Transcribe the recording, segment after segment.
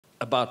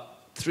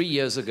about 3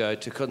 years ago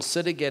to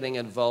consider getting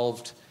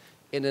involved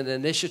in an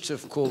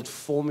initiative called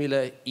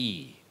Formula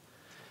E.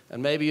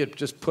 And maybe you'd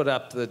just put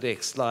up the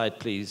next slide,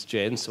 please,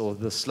 gents, or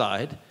the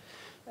slide.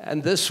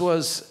 And this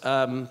was,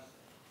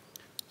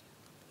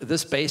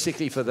 this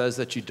basically, for those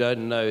that you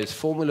don't know, is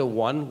Formula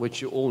One, which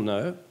you all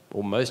know,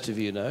 or most of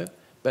you know,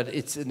 but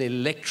it's an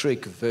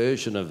electric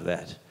version of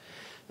that.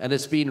 And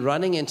it's been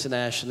running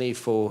internationally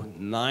for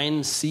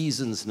 9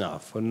 seasons now,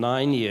 for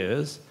 9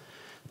 years.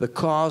 The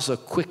cars are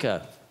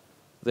quicker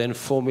than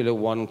Formula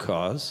One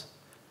cars.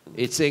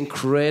 It's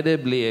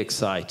incredibly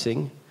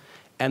exciting.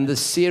 And the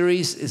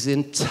series is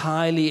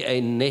entirely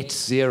a net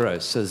zero,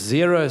 so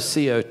zero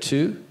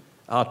CO2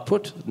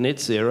 output, net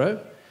zero,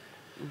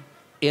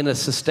 in a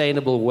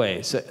sustainable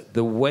way. So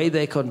the way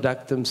they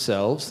conduct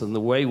themselves and the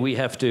way we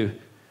have to,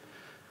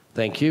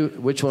 thank you,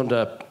 which one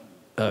do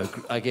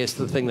I guess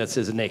the thing that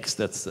says next,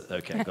 that's,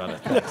 okay, got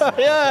it.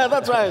 Yeah,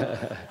 that's right.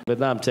 But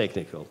now I'm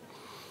technical.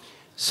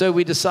 So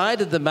we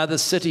decided the mother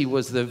city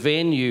was the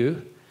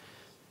venue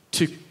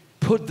to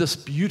put this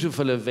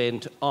beautiful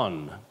event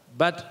on.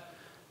 But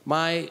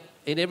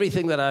in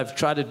everything that I've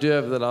tried to do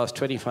over the last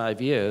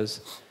 25 years,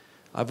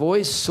 I've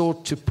always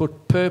sought to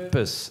put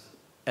purpose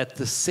at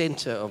the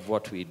center of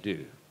what we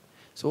do.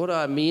 So what do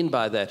I mean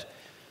by that?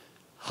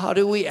 How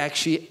do we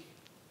actually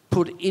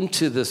put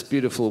into this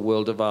beautiful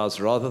world of ours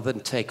rather than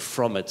take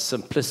from it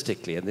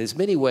simplistically? And there's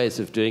many ways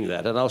of doing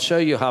that, and I'll show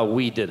you how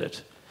we did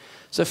it.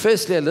 So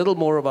firstly, a little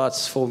more about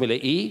Formula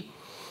E.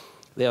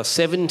 There are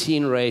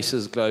 17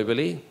 races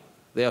globally.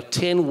 There are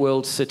 10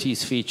 world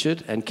cities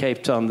featured, and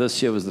Cape Town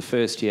this year was the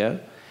first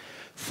year.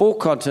 4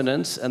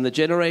 continents, and the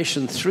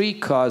Generation 3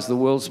 car is the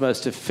world's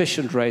most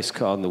efficient race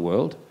car in the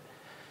world.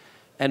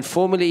 And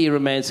Formula E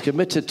remains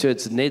committed to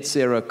its net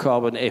zero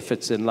carbon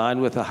efforts in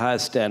line with the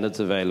highest standards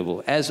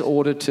available, as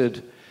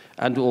audited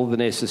under all the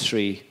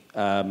necessary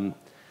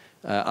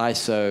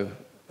ISO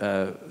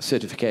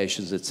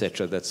certifications,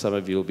 etc., that some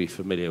of you will be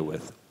familiar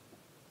with.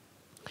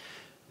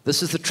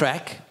 This is the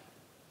track.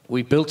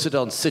 We built it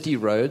on city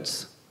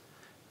roads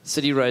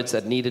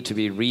that needed to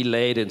be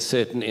relayed in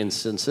certain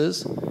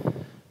instances.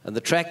 And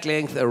the track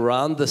length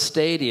around the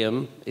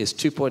stadium is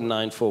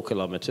 2.94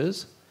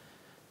 kilometers.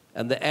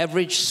 And the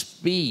average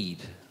speed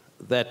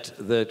that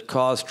the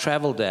cars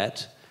traveled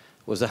at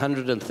was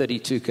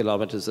 132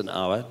 kilometers an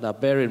hour. Now,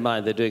 bear in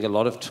mind, they're doing a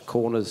lot of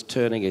corners,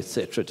 turning,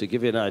 etc., to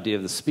give you an idea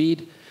of the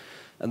speed.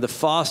 And the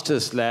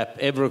fastest lap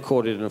ever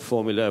recorded in a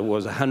Formula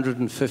was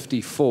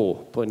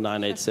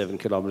 154.987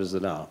 kilometers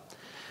an hour.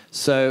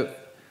 So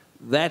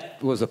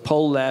that was a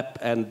pole lap,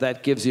 and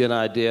that gives you an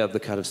idea of the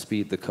kind of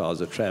speed the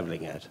cars are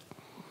traveling at.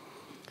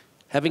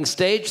 Having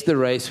staged the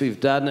race, we've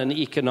done an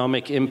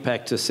economic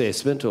impact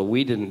assessment, or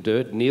we didn't do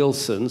it.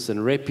 Nielsen's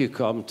and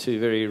Repucom, 2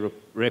 very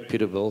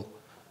reputable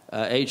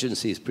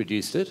agencies,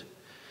 produced it.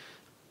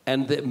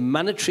 And the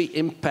monetary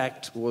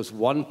impact was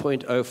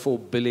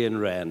 1.04 billion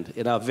rand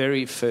in our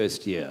very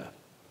first year.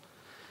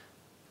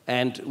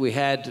 And we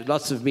had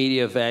lots of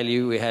media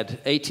value. We had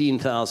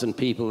 18,000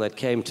 people that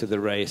came to the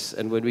race.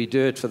 And when we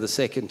do it for the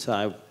second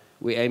time,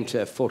 we aimed to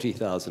have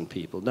 40,000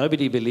 people.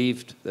 Nobody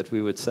believed that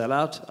we would sell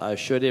out. I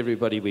assured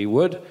everybody we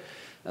would.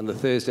 And the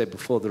Thursday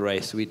before the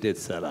race, we did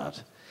sell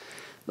out.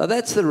 Now,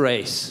 that's the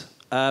race.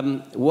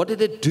 What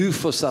did it do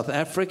for South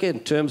Africa in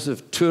terms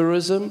of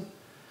tourism?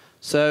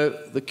 So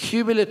the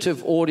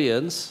cumulative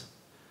audience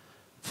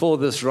for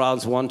this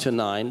rounds 1 to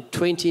 9,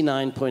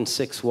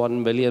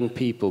 29.61 million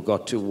people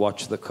got to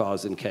watch the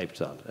cars in Cape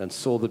Town and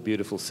saw the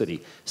beautiful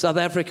city. South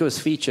Africa was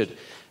featured,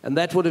 and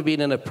that would have been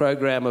in a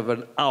program of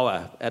an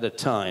hour at a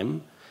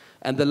time.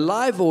 And the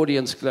live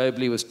audience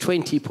globally was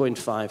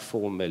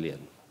 20.54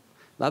 million.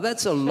 Now,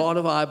 that's a lot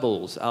of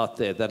eyeballs out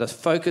there that are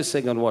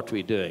focusing on what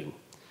we're doing.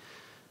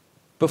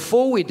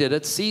 Before we did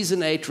it,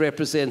 Season 8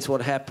 represents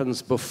what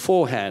happens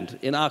beforehand.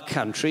 In our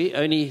country,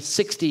 only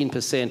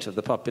 16% of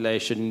the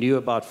population knew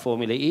about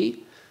Formula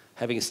E.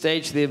 Having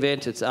staged the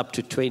event, it's up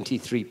to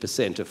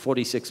 23%, a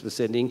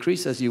 46%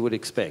 increase, as you would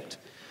expect.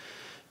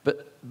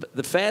 But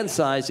the fan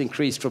size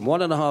increased from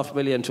 1.5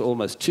 million to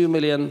almost 2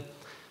 million.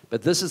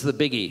 But this is the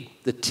biggie.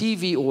 The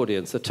TV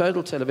audience, the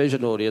total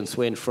television audience,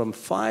 went from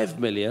 5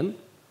 million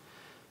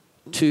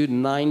to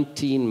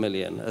 19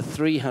 million, a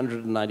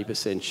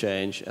 390%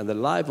 change, and the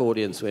live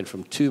audience went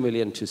from 2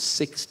 million to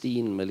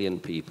 16 million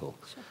people.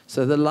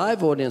 So the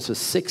live audience was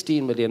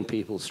 16 million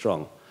people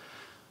strong.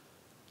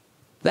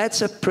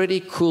 That's a pretty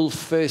cool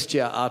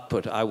first-year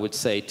output, I would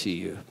say to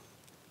you.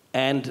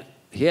 And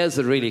here's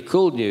the really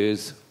cool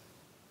news.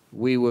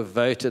 We were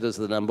voted as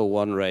the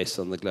 #1 race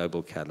on the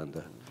global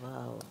calendar.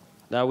 Wow.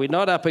 Now, we're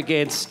not up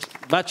against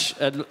much,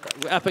 we're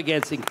up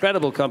against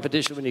incredible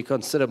competition when you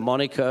consider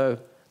Monaco,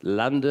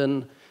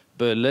 London,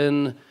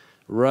 Berlin,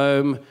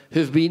 Rome,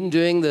 who've been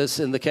doing this,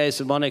 in the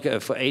case of Monaco,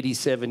 for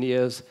 87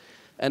 years,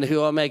 and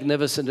who are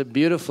magnificent and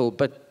beautiful.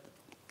 But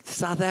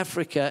South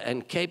Africa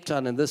and Cape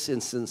Town, in this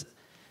instance,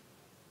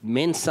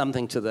 meant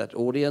something to that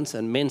audience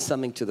and meant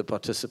something to the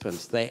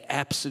participants. They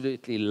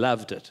absolutely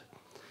loved it.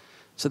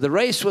 So the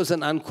race was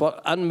an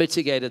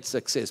unmitigated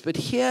success. But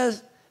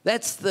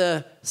that's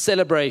the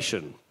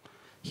celebration.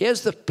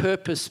 Here's the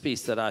purpose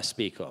piece that I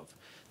speak of.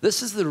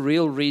 This is the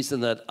real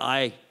reason that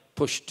I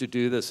pushed to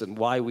do this and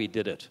why we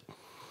did it.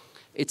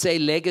 It's a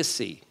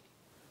legacy.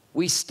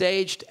 We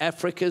staged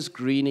Africa's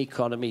Green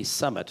Economy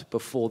Summit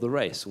before the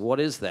race. What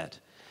is that?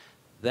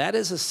 That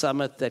is a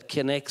summit that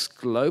connects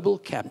global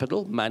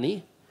capital,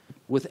 money,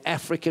 with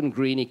African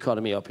green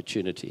economy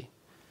opportunity.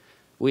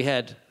 We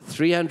had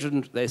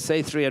 300, they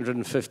say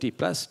 350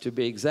 plus, to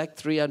be exact,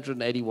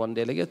 381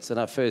 delegates in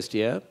our first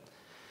year.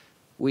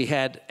 We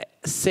had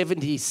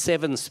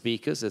 77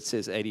 speakers, it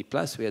says 80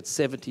 plus, we had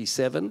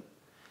 77,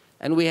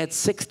 and we had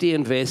 60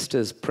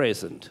 investors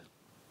present.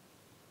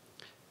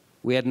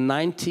 We had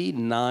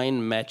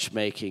 99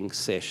 matchmaking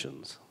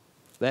sessions.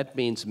 That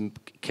means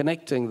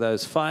connecting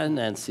those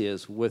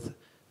financiers with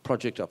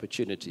project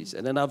opportunities.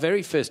 And in our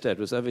very first day, it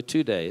was over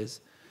 2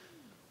 days,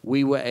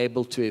 we were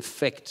able to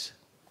effect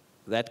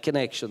that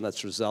connection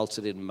that's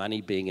resulted in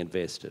money being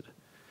invested.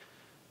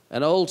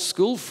 An old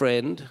school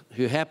friend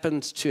who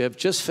happened to have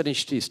just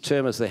finished his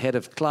term as the head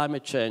of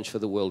climate change for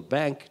the World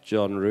Bank,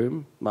 John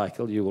Room,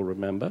 Michael, you will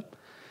remember.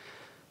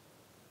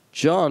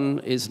 John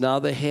is now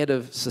the head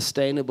of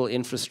sustainable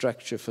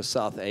infrastructure for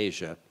South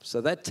Asia. So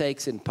that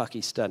takes in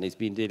Pakistan, he's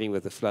been dealing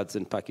with the floods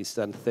in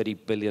Pakistan,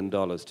 $30 billion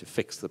to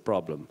fix the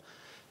problem.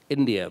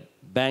 India,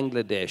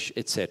 Bangladesh,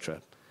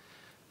 etc.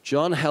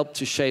 John helped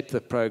to shape the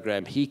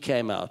program. He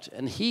came out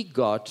and he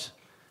got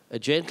a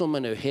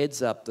gentleman who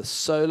heads up the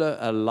Solar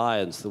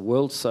Alliance, the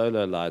World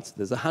Solar Alliance.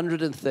 There's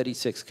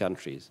 136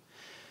 countries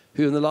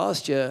who in the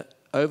last year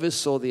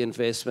oversaw the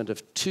investment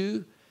of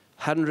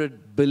 $200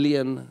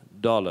 billion.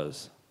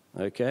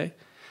 Okay?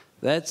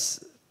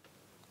 That's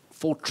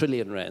 4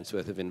 trillion rands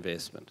worth of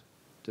investment,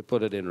 to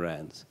put it in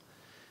rands.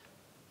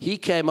 He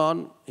came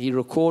on, he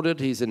recorded,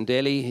 he's in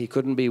Delhi, he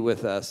couldn't be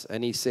with us,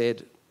 and he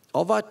said,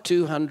 of our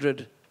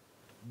 200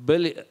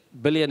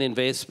 billion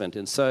investment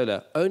in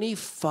solar, only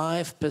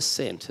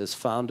 5% has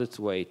found its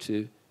way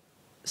to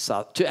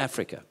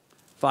Africa.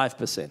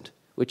 5%,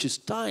 which is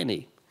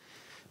tiny,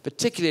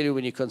 particularly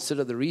when you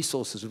consider the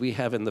resources we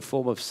have in the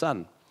form of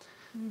sun.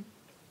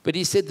 But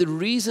he said the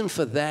reason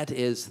for that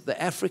is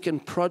the African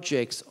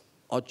projects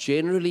are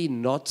generally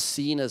not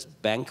seen as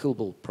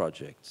bankable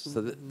projects. So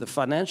the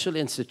financial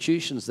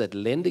institutions that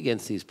lend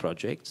against these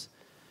projects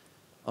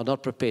are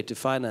not prepared to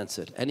finance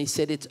it. And he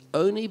said it's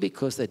only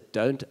because they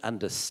don't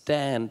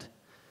understand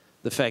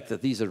the fact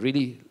that these are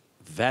really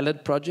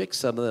valid projects.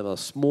 Some of them are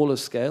smaller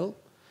scale.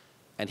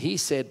 And he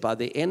said by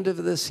the end of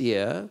this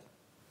year,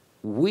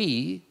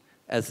 we,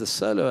 as the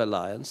Solar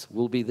Alliance,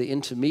 will be the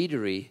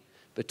intermediary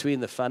between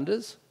the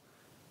funders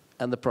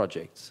and the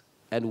projects.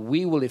 And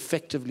we will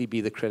effectively be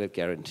the credit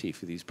guarantee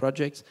for these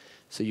projects.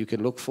 So you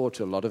can look forward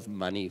to a lot of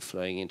money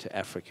flowing into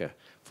Africa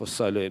for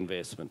solar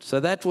investment. So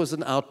that was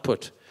an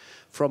output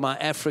from our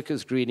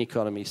Africa's Green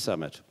Economy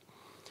Summit.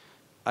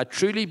 I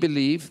truly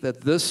believe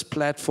that this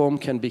platform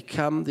can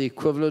become the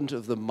equivalent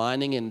of the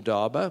mining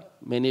Indaba.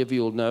 Many of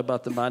you will know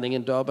about the mining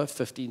Indaba,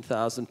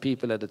 15,000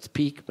 people at its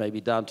peak,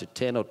 maybe down to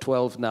 10 or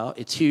 12 now.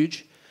 It's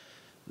huge.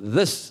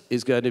 This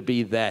is going to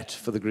be that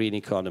for the green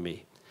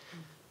economy.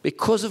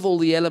 Because of all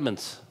the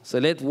elements.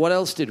 So what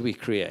else did we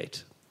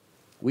create?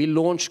 We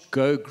launched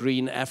Go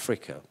Green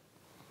Africa.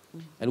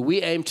 And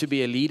we aim to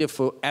be a leader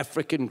for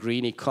African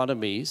green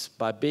economies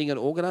by being an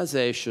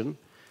organization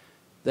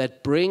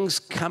that brings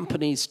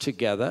companies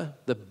together,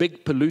 the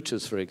big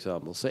polluters, for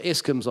example. So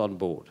Eskom's on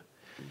board.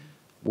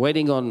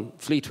 Waiting on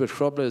Fleetwood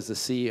Grobler as the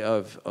CEO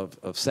of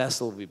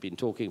Sasol. We've been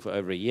talking for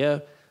over a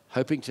year,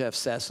 hoping to have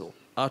Sasol,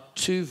 our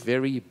 2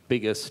 very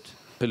biggest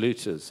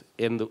polluters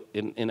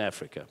in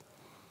Africa.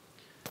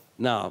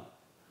 Now,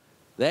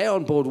 they're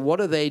on board.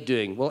 What are they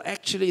doing? Well,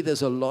 actually,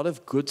 there's a lot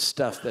of good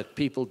stuff that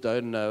people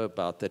don't know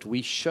about that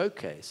we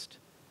showcased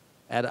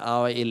at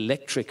our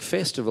electric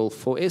festival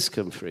for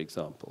Eskom, for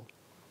example.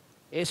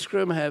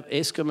 Eskom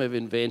have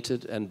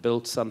invented and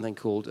built something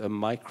called a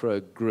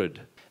microgrid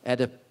at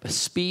a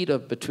speed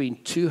of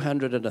between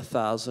 200 and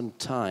 1,000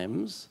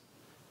 times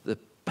the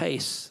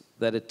pace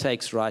that it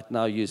takes right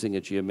now using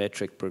a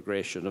geometric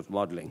progression of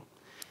modeling.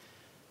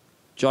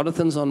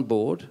 Jonathan's on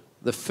board.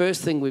 The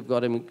first thing we've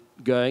got him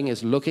going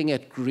is looking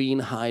at green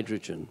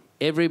hydrogen.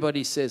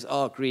 Everybody says,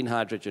 oh, green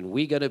hydrogen.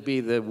 We're going to be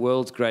the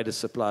world's greatest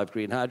supply of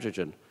green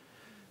hydrogen.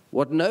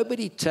 What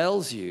nobody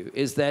tells you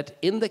is that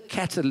in the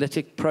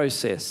catalytic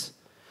process,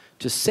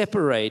 to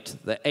separate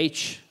the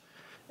H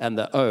and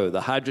the O,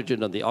 the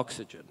hydrogen and the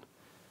oxygen,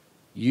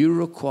 you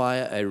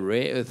require a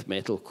rare earth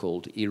metal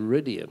called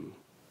iridium.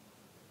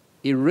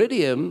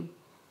 Iridium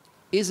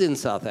is in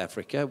South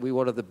Africa. We're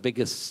one of the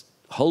biggest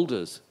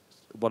holders,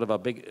 one of our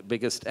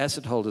biggest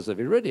asset holders of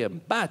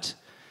iridium. But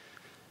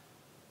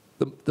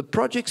the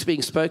projects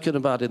being spoken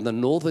about in the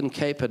Northern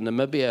Cape and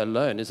Namibia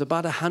alone is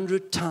about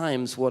 100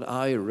 times what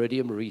our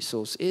iridium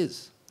resource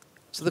is.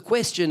 So the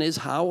question is,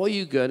 how are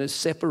you going to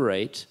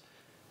separate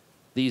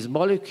these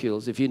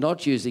molecules if you're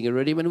not using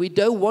iridium? And we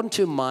don't want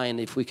to mine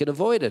if we can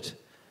avoid it,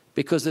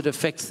 because it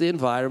affects the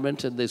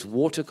environment and there's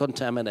water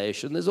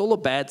contamination. There's all the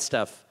bad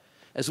stuff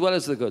as well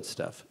as the good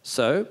stuff.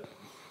 So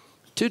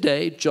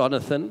today,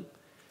 Jonathan,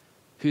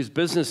 whose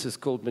business is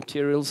called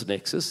Materials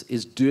Nexus,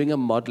 is doing a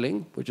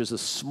modeling, which is a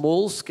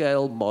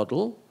small-scale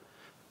model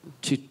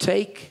to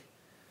take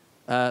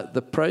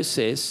the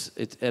process,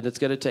 and it's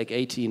going to take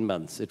 18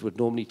 months. It would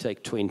normally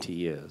take 20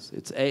 years.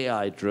 It's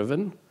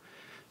AI-driven,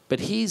 but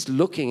he's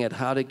looking at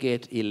how to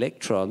get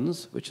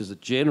electrons, which is a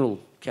general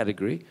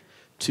category,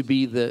 to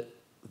be the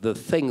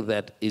thing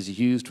that is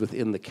used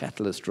within the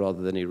catalyst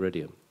rather than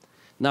iridium.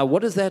 Now,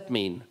 what does that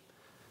mean?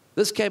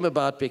 This came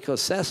about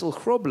because Sasol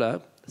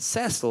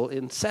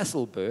in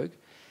Sasolburg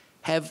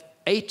have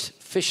 8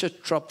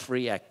 Fischer-Tropsch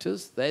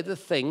reactors. They're the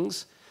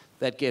things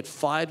that get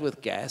fired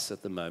with gas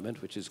at the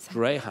moment, which is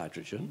gray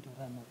hydrogen,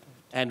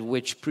 and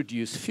which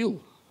produce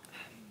fuel.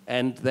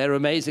 And they're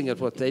amazing at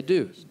what they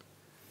do.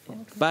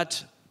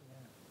 But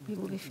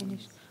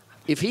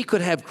if he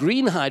could have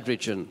green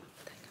hydrogen,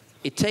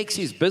 it takes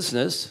his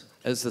business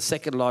as the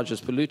second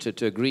largest polluter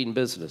to a green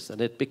business,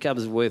 and it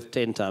becomes worth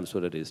 10 times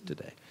what it is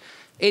today.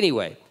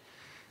 Anyway,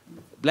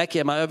 Blackie,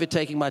 am I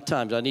overtaking my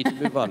time? Do I need to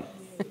move on?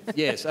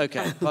 Yes,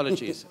 okay,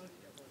 apologies.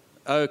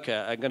 Okay,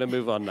 I'm going to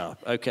move on now.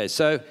 Okay,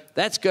 so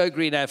that's Go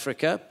Green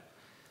Africa.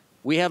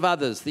 We have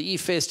others, the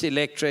eFest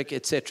Electric,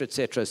 et cetera, et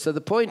cetera. So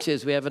the point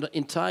is we have an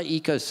entire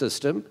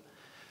ecosystem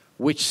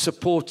which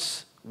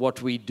supports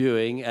what we're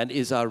doing and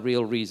is our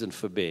real reason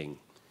for being.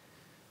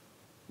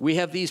 We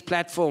have these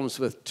platforms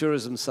with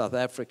Tourism South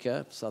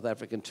Africa, South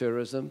African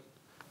tourism,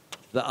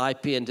 the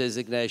IP and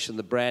designation,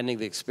 the branding,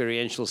 the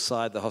experiential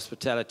side, the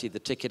hospitality, the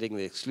ticketing,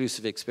 the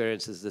exclusive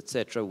experiences, et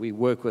cetera. We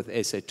work with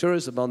SA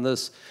Tourism on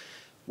this,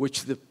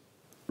 which the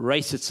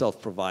race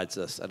itself provides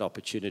us an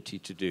opportunity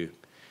to do.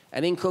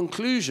 And in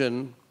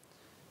conclusion,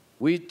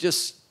 we're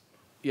just,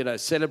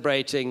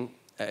 celebrating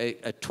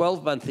a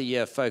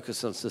 12-month-a-year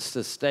focus on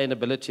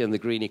sustainability and the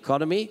green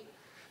economy,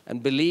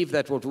 and believe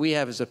that what we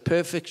have is a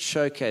perfect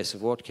showcase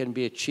of what can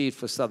be achieved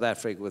for South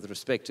Africa with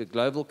respect to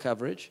global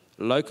coverage,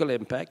 local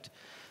impact,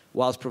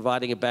 whilst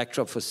providing a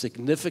backdrop for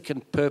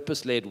significant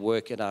purpose-led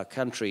work in our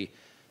country,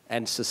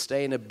 and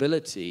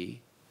sustainability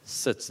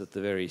sits at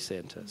the very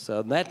center. So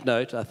on that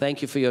note, I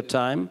thank you for your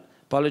time.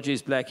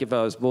 Apologies, Black, if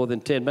I was more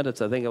than 10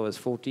 minutes. I think I was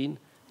 14,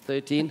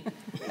 13.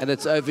 And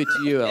it's over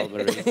to you,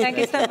 Elmarie. Thank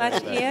you so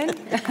much,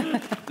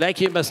 Iain. Black,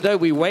 you must know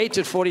we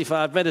waited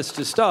 45 minutes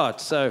to start.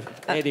 So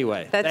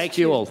anyway, thank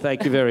you all.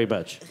 Thank you very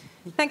much.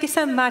 Thank you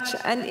so much.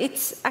 And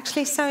it's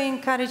actually so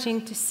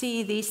encouraging to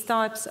see these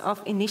types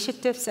of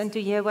initiatives and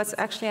to hear what's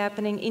actually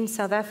happening in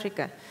South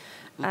Africa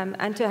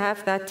and to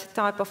have that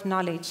type of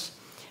knowledge.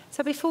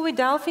 So before we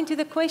delve into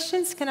the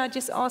questions, can I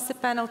just ask the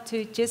panel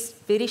to just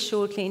very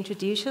shortly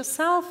introduce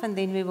yourself, and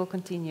then we will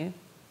continue.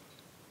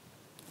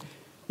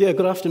 Yeah,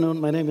 good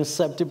afternoon. My name is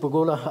Septi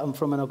Bukula. I'm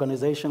from an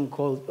organization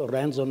called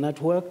Ranzo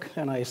Network,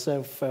 and I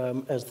serve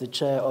as the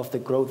chair of the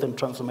Growth and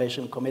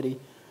Transformation Committee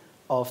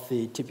of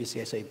the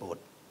TBCSA board.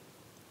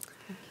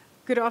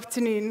 Good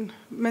afternoon.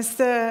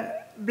 Mr.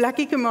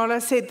 Blackie Kamala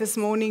said this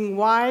morning,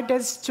 why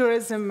does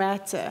tourism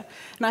matter?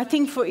 And I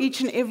think for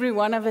each and every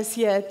one of us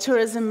here,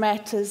 tourism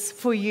matters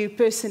for you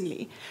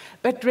personally.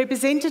 But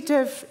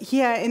representative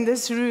here in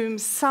this room,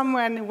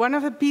 one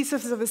of the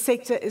pieces of the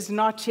sector is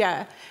not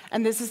here.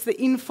 And this is the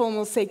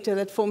informal sector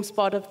that forms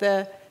part of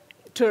the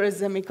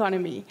tourism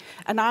economy.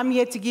 And I'm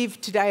here to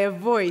give today a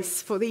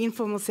voice for the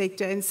informal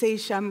sector and say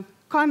some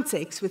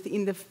context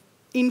within the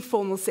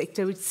informal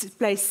sector, which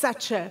plays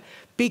such a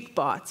big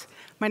part.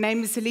 My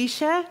name is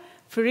Alicia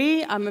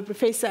Fourie. I'm a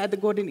professor at the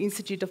Gordon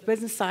Institute of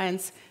Business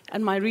Science,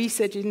 and my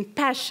research and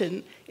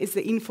passion is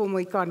the informal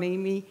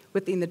economy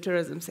within the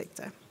tourism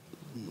sector.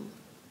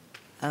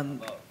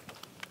 I'm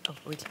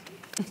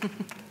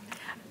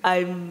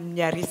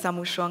Nyari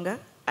Samushongo.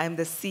 I'm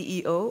the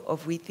CEO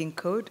of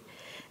WeThinkCode,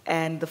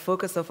 and the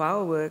focus of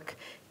our work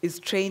is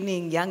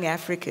training young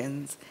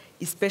Africans,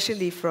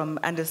 especially from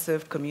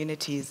underserved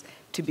communities,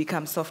 to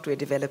become software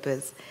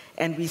developers.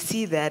 And we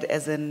see that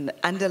as an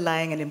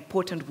underlying and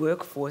important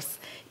workforce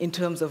in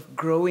terms of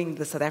growing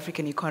the South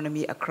African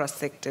economy across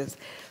sectors.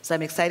 So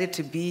I'm excited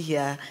to be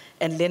here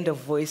and lend a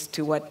voice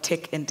to what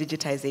tech and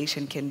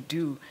digitization can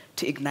do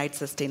to ignite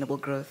sustainable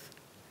growth.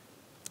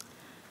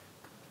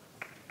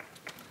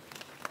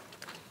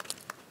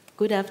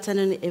 Good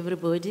afternoon,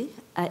 everybody.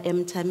 I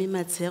am Thami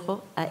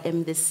Matshego. I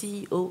am the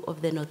CEO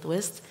of the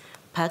Northwest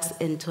Parks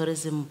and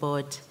Tourism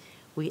Board.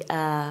 We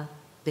are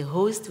the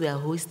host. We are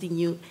hosting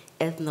you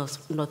at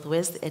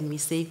Northwest, and we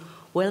say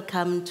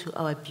welcome to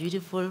our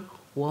beautiful,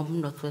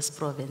 warm Northwest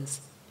province.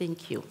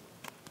 Thank you.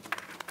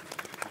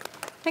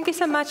 Thank you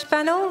so much,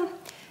 panel.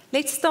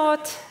 Let's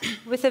start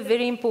with a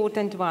very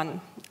important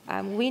one.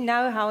 We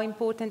know how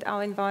important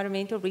our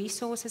environmental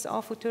resources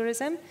are for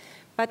tourism,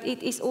 but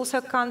it is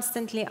also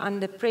constantly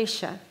under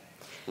pressure.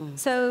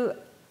 So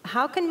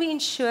how can we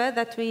ensure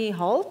that we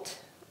halt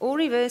or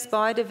reverse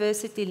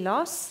biodiversity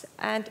loss,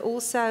 and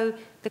also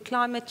that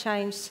climate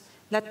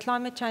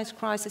change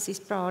crisis is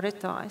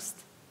prioritized?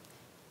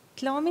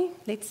 Thami,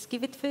 let's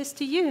give it first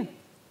to you.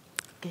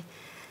 Okay.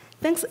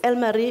 Thanks,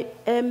 Elmarie.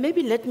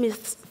 Maybe let me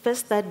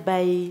first start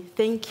by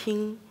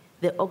thanking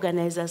the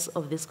organizers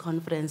of this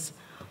conference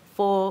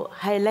for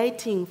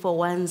highlighting for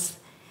once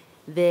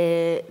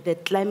the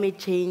climate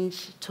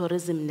change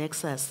tourism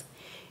nexus.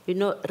 You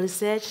know,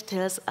 research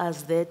tells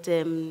us that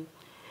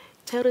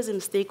tourism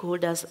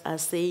stakeholders are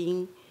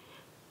saying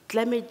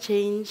climate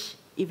change,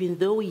 even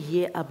though we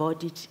hear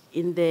about it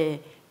in the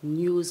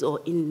news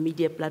or in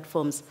media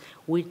platforms,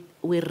 we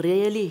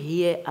rarely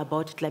hear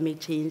about climate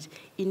change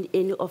in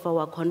any of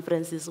our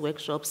conferences,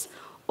 workshops,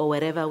 or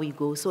wherever we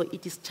go. So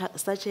it is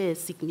such a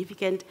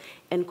significant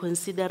and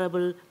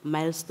considerable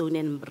milestone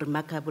and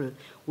remarkable.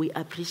 We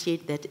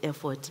appreciate that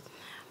effort.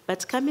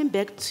 But coming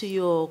back to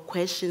your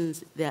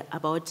questions there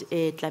about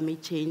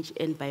climate change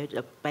and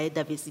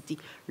biodiversity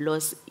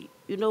loss,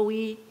 you know,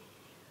 we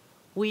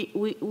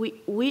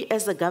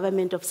as the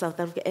government of South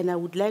Africa, and I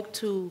would like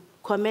to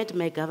commend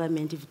my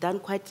government, have done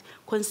quite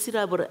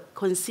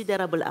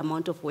considerable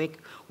amount of work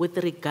with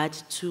regard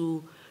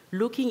to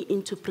looking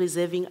into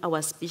preserving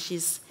our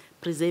species,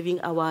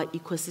 preserving our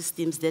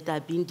ecosystems that are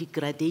being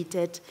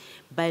degraded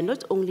by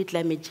not only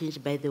climate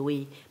change, by the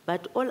way,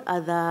 but all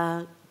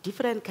other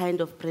different kind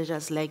of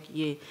pressures like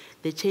the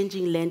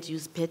changing land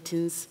use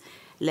patterns,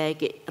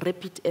 like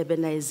rapid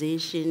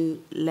urbanization,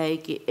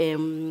 like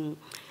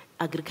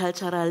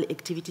agricultural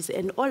activities,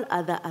 and all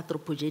other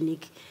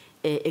anthropogenic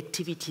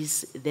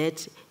activities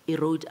that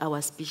erode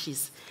our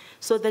species.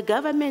 So the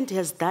government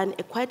has done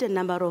quite a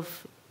number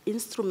of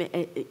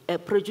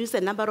produced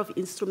a number of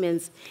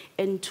instruments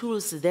and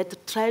tools that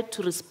try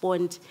to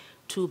respond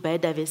to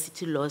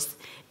biodiversity loss.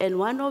 And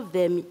one of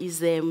them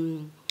is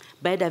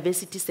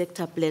biodiversity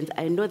sector plan.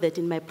 I know that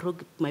in my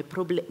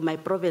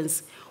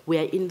province, we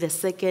are in the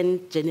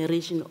second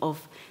generation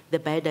of the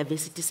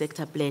biodiversity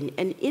sector plan.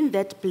 And in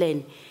that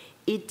plan,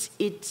 it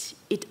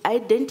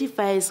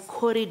identifies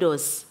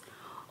corridors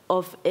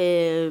of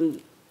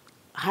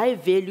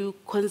high-value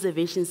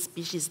conservation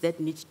species that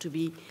need to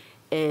be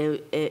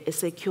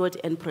secured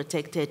and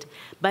protected.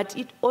 But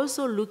it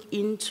also looks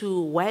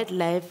into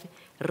wildlife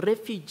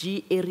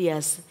refugee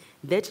areas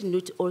that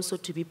need also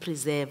to be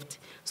preserved.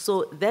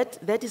 So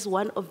that is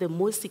one of the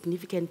most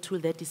significant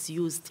tools that is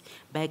used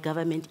by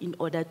government in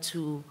order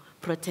to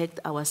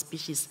protect our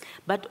species.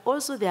 But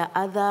also there are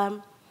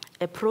other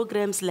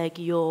programs like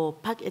your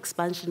park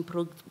expansion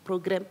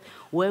program,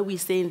 where we're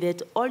saying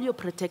that all your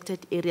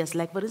protected areas,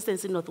 like for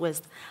instance in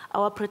Northwest,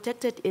 our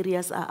protected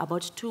areas are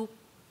about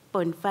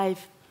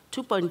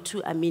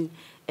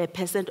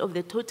 2.2% of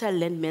the total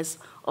land mass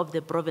of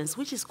the province,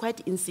 which is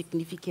quite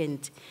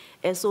insignificant.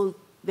 So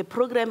the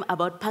program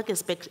about park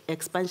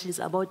expansion is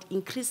about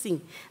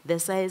increasing the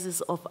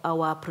sizes of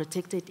our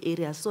protected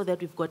areas so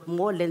that we've got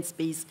more land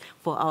space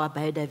for our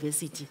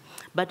biodiversity.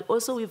 But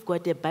also we've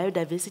got a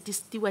biodiversity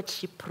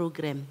stewardship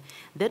program.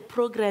 That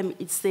program,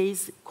 it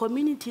says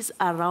communities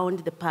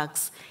around the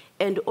parks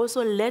and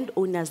also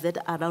landowners that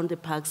are around the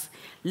parks,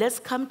 let's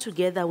come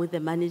together with the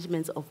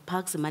management of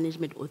Parks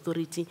Management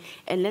Authority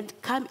and let's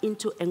come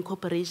into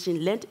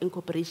land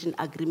incorporation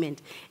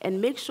agreement and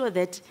make sure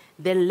that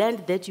the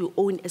land that you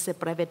own as a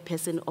private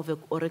person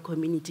or a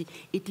community,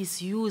 it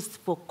is used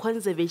for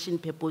conservation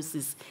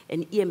purposes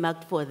and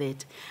earmarked for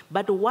that.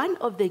 But one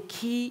of the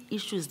key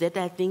issues that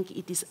I think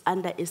it is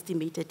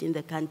underestimated in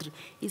the country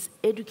is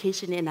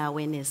education and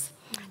awareness.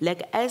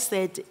 Like I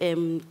said,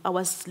 I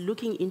was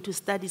looking into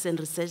studies and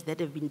research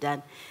that have been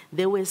done.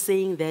 They were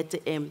saying that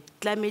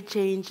climate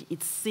change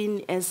is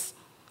seen as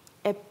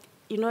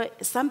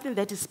something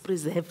that is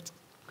preserved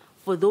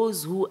for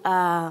those who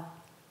are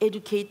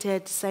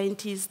educated,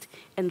 scientists,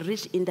 and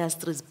rich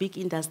industries, big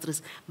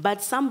industries.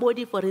 But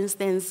somebody, for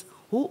instance,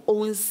 who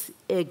owns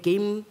a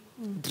game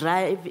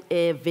drive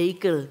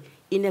vehicle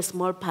in a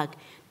small park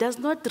does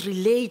not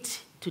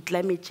relate to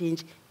climate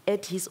change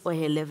at his or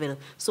her level.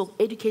 So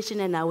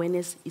education and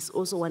awareness is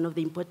also one of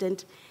the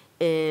important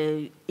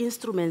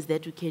instruments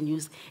that we can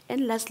use.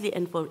 And lastly,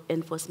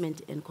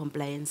 enforcement and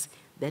compliance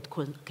that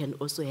can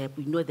also help.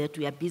 We know that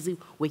we are busy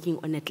working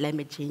on a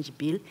climate change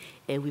bill.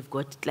 We've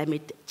got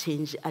climate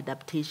change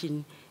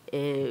adaptation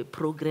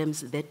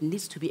programs that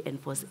needs to be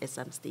enforced at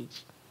some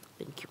stage.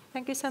 Thank you.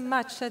 Thank you so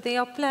much. So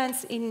there are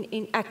plans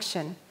in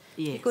action.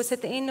 Yes. Because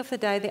at the end of the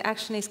day, the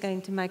action is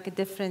going to make a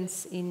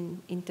difference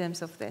in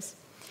terms of this.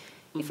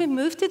 If we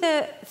move to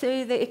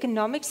the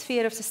economic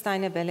sphere of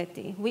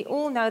sustainability, we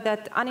all know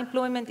that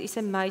unemployment is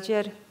a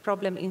major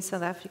problem in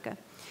South Africa.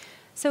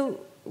 So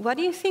what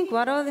do you think,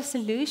 what are the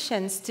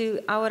solutions to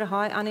our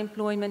high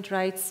unemployment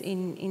rates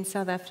in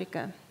South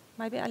Africa?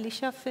 Maybe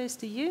Alicia first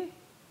to you,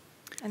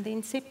 and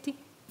then Septi.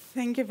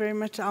 Thank you very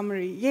much,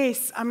 Elmarie.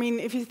 Yes, I mean,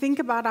 if you think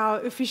about our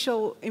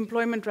official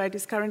employment rate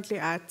is currently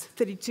at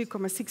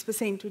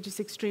 32.6%, which is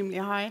extremely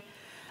high.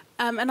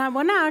 And I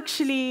want to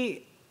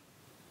actually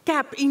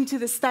tap into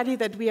the study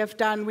that we have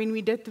done when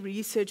we did the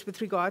research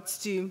with regards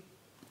to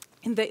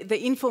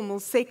the informal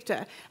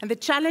sector and the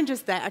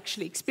challenges they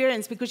actually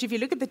experience. Because if you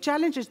look at the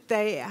challenges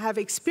they have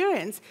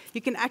experienced,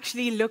 you can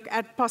actually look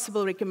at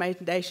possible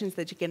recommendations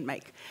that you can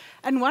make.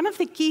 And one of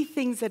the key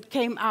things that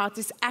came out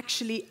is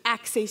actually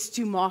access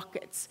to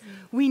markets.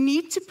 We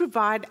need to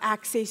provide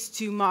access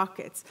to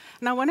markets.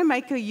 And I want to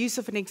make a use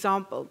of an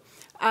example.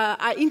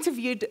 I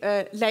interviewed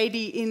a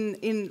lady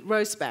in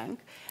Rosebank,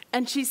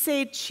 and she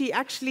said she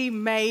actually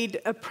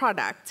made a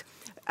product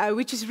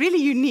which is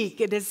really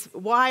unique. It is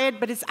wired,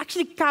 but it's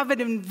actually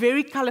covered in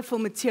very colorful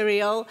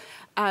material.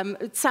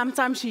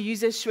 Sometimes she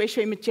uses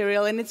shwe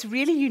material, and it's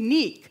really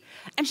unique.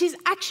 And she's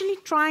actually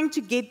trying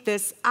to get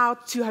this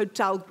out to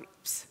hotel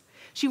groups.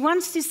 She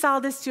wants to sell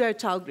this to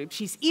hotel groups.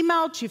 She's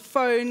emailed, she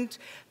phoned,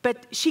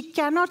 but she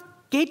cannot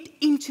get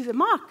into the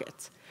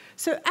market.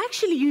 So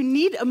actually, you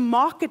need a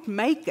market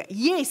maker.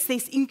 Yes,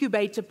 there's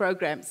incubator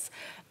programs.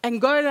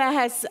 Angola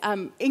has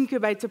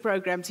incubator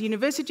programs. The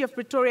University of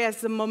Pretoria has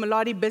the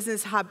Momaladi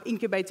Business Hub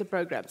incubator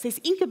programs. There's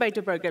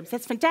incubator programs.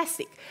 That's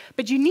fantastic.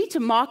 But you need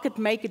to market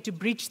make it to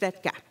bridge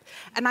that gap.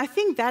 And I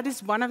think that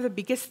is one of the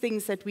biggest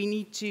things that we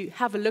need to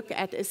have a look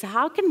at is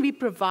how can we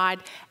provide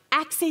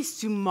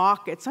access to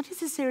markets, not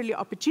necessarily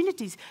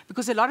opportunities,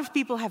 because a lot of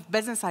people have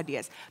business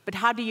ideas, but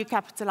how do you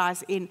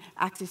capitalize in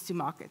access to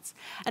markets?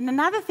 And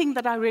another thing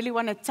that I really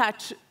want to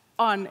touch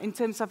on in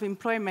terms of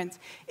employment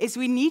is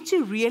we need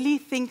to really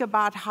think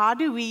about how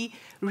do we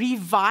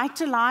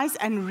revitalize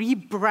and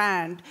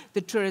rebrand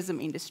the tourism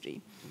industry.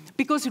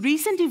 Because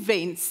recent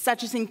events,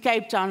 such as in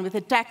Cape Town with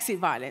the taxi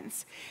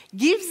violence,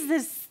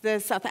 gives the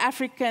South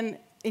African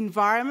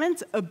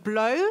environment a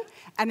blow,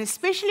 and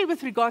especially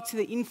with regard to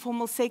the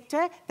informal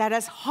sector, that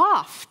has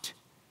halved.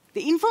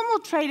 The informal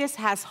traders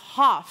has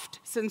halved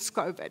since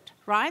COVID,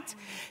 right?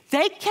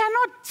 They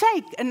cannot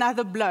take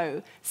another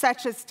blow,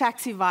 such as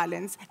taxi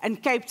violence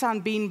and Cape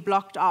Town being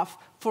blocked off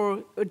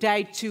for a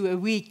day to a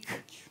week.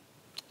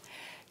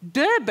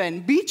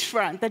 Durban,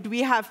 beachfront that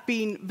we have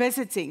been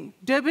visiting,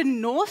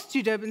 Durban North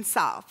to Durban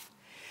South,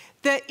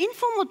 the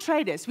informal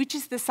traders, which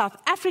is the South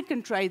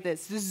African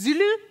traders, the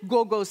Zulu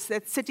gogos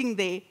that's sitting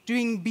there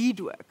doing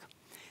beadwork,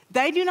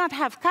 they do not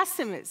have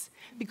customers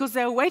because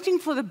they're waiting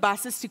for the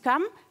buses to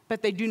come,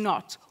 but they do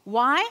not.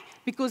 Why?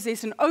 Because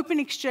there's an open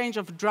exchange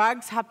of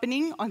drugs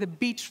happening on the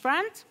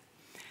beachfront.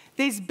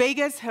 There's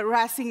beggars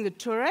harassing the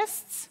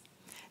tourists.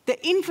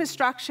 The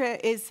infrastructure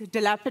is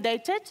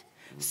dilapidated.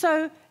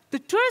 So the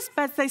tourist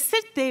buds, they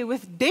sit there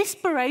with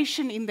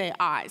desperation in their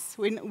eyes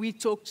when we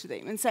talk to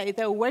them and say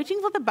they're waiting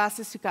for the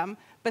buses to come,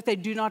 but they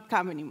do not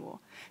come anymore.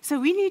 So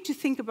we need to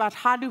think about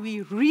how do we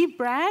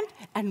rebrand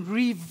and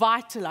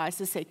revitalize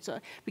the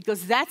sector,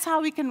 because that's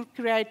how we can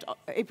create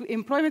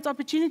employment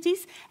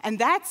opportunities, and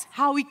that's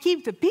how we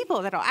keep the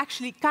people that are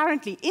actually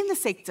currently in the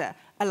sector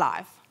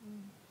alive.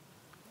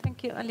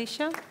 Thank you,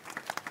 Alicia.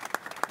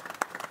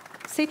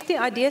 Septi,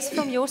 ideas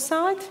from your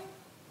side?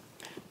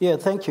 Yeah,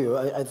 thank you.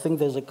 I think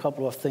there's a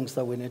couple of things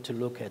that we need to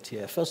look at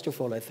here. First of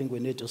all, I think we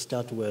need to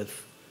start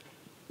with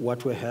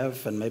what we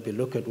have and maybe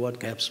look at what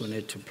gaps we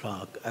need to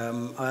plug.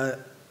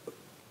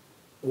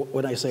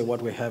 When I say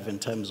what we have in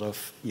terms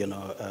of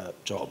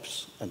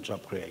jobs and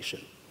job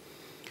creation,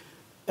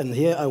 and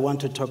here I want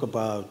to talk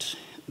about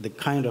the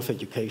kind of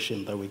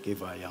education that we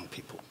give our young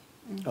people.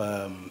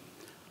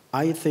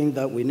 I think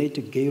that we need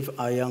to give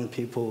our young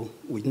people,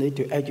 we need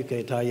to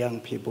educate our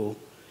young people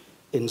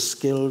in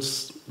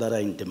skills that are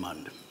in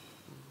demand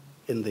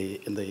in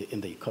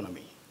the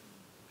economy,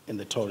 in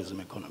the tourism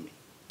economy.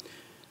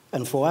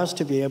 And for us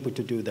to be able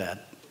to do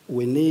that,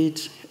 we need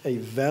a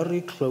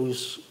very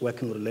close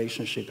working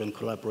relationship and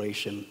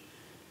collaboration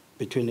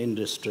between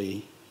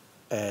industry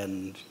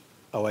and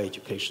our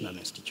educational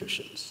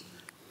institutions.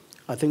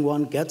 I think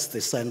one gets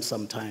the sense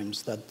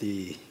sometimes that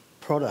the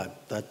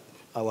product that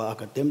our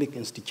academic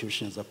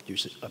institutions are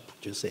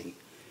producing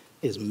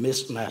is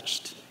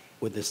mismatched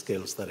with the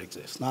skills that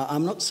exist. Now,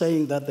 I'm not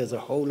saying that there's a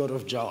whole lot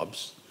of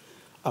jobs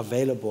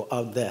available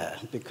out there,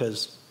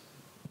 because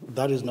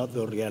that is not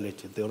the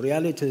reality. The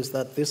reality is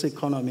that this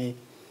economy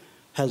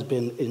has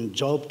been in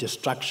job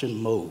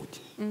destruction mode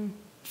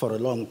for a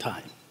long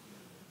time.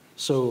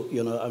 So,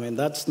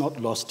 that's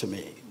not lost to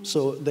me.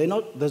 So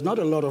there's not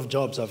a lot of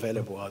jobs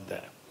available out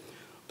there.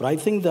 But I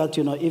think that,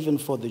 even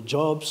for the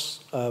jobs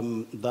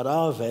that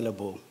are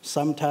available,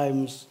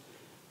 sometimes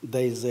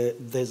there's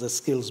a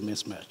skills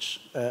mismatch.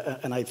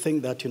 And I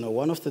think that,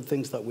 one of the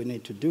things that we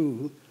need to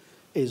do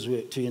is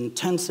to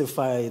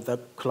intensify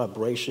that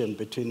collaboration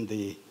between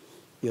the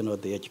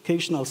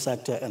educational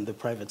sector and the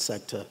private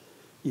sector,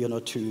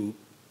 to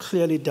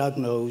clearly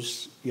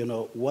diagnose,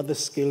 what the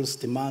skills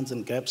demands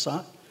and gaps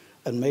are,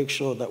 and make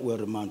sure that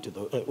we'll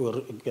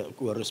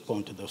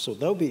respond to those. So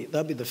that'll be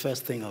the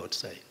first thing I would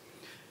say.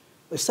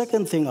 The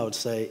second thing I would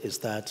say is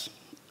that,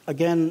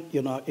 again,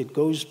 it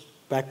goes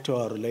back to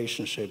our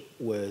relationship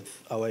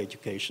with our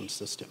education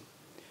system.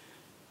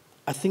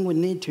 I think we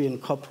need to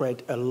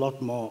incorporate a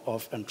lot more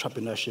of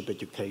entrepreneurship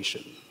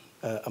education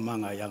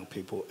among our young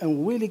people,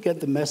 and really get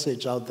the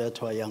message out there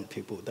to our young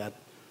people that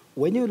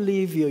when you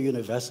leave your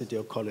university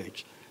or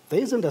college, there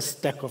isn't a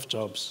stack of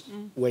jobs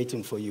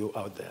waiting for you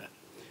out there.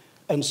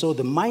 And so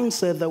the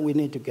mindset that we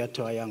need to get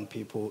to our young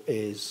people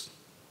is,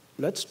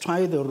 let's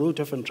try the route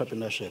of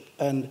entrepreneurship.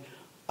 And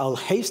I'll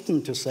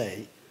hasten to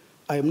say,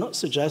 I am not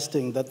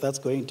suggesting that that's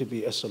going to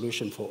be a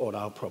solution for all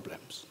our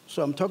problems.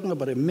 So I'm talking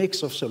about a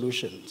mix of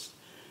solutions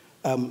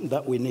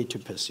that we need to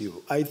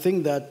pursue. I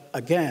think that,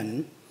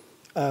 again,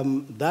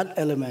 that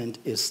element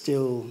is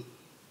still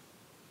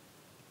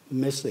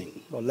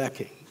missing or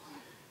lacking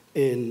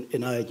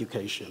in our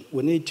education.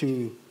 We need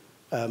to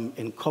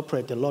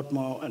incorporate a lot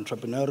more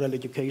entrepreneurial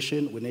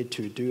education. We need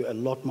to do a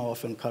lot more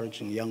of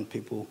encouraging young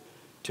people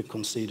to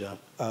consider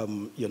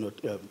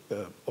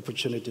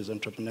opportunities,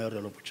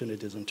 entrepreneurial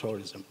opportunities in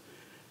tourism.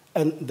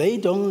 And they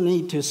don't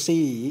need to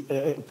see,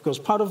 because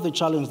part of the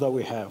challenge that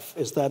we have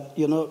is that,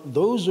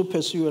 those who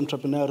pursue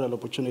entrepreneurial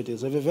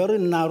opportunities have a very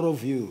narrow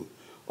view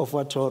of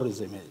what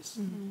tourism is.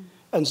 Mm-hmm.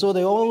 And so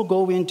they all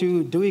go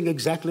into doing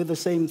exactly the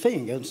same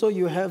thing. And so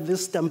you have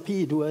this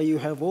stampede where you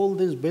have all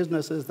these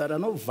businesses that are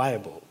not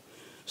viable.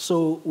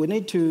 So we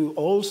need to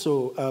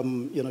also,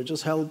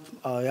 just help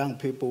our young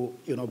people,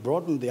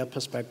 broaden their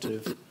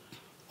perspective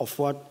of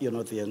what,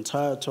 the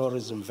entire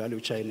tourism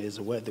value chain is,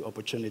 where the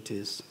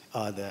opportunities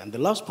are there. And the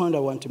last point I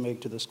want to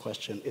make to this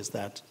question is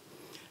that,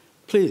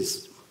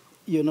 please,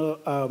 I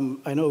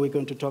know we're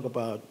going to talk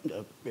about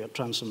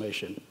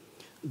transformation.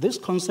 This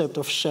concept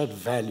of shared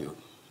value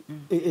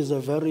is a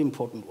very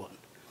important one.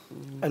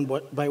 And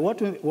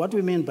what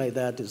we mean by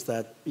that is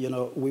that,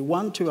 we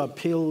want to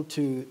appeal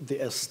to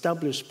the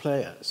established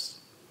players,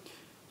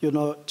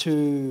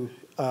 to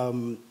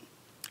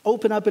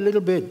open up a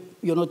little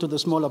bit, to the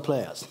smaller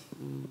players,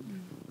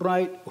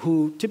 right,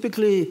 who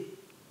typically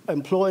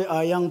employ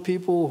our young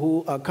people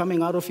who are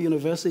coming out of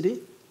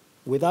university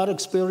without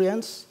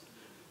experience,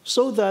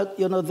 so that,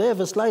 they have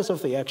a slice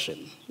of the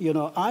action.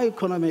 Our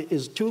economy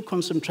is too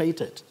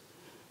concentrated.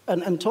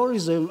 And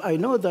tourism, I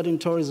know that in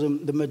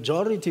tourism, the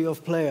majority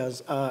of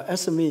players are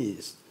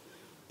SMEs,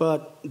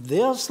 but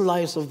their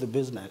slice of the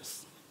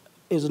business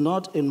is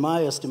not, in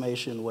my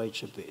estimation, where it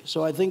should be.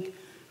 So I think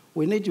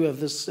we need to have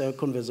this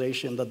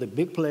conversation that the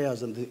big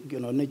players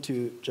need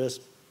to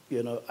just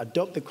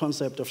adopt the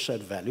concept of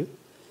shared value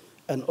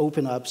and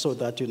open up so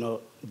that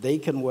they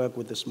can work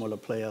with the smaller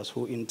players,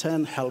 who in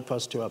turn help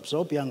us to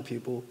absorb young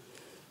people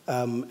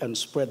and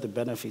spread the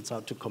benefits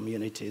out to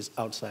communities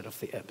outside of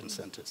the urban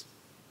centers.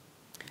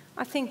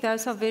 I think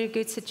those are very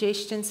good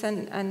suggestions,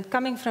 and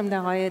coming from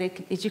the higher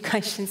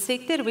education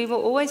sector, we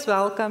will always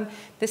welcome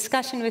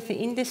discussion with the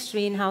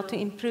industry in how to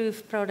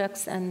improve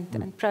products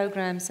and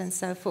programs and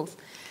so forth.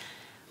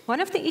 One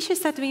of the issues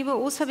that we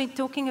will also be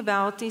talking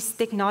about is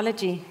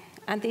technology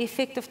and the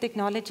effect of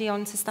technology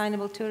on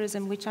sustainable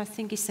tourism, which I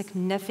think is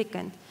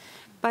significant.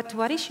 But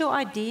what is your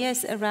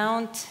ideas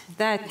around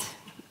that,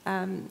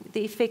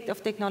 the effect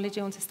of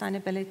technology on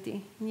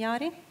sustainability?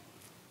 Nyari?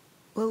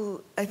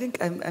 Well, I think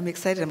I'm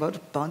excited. I'm about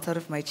to bounce out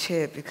of my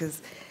chair because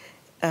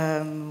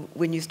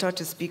when you start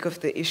to speak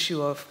of the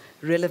issue of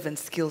relevant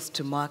skills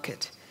to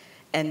market,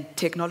 and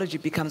technology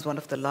becomes one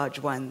of the large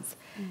ones,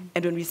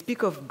 and when we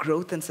speak of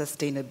growth and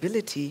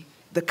sustainability,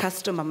 the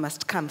customer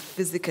must come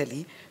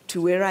physically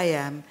to where I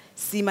am,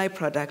 see my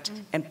product,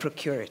 and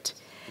procure it.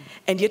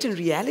 And yet in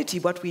reality,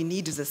 what we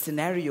need is a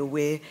scenario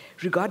where,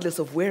 regardless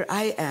of where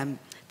I am,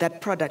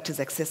 that product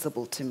is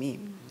accessible to me.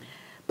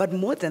 But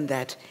more than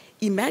that,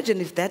 imagine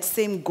if that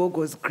same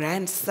Gogo's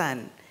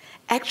grandson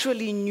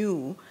actually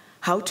knew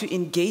how to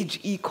engage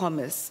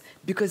e-commerce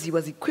because he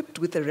was equipped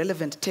with a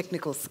relevant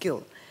technical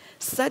skill.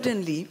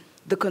 Suddenly,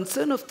 the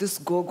concern of this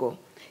Gogo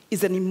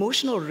is an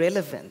emotional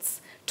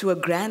relevance to a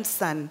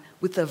grandson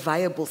with a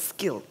viable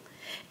skill.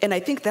 And I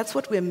think that's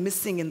what we're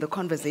missing in the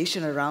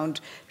conversation around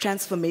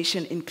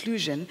transformation,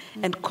 inclusion,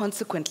 and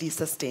consequently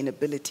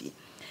sustainability,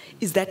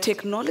 is that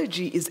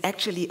technology is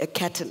actually a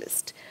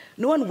catalyst.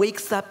 No one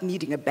wakes up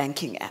needing a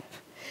banking app.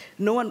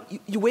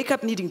 You wake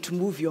up needing to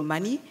move your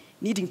money,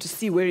 needing to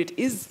see where it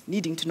is,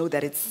 needing to know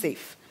that it's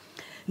safe.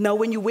 Now,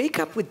 when you wake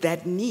up with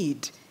that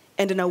need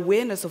and an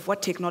awareness of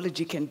what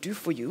technology can do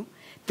for you,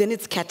 then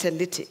it's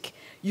catalytic.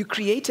 You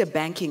create a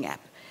banking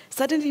app.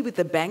 Suddenly, with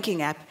the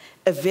banking app,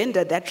 a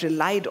vendor that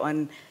relied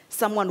on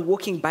someone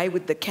walking by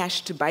with the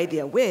cash to buy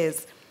their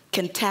wares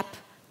can tap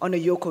on a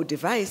Yoko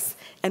device,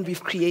 and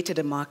we've created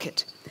a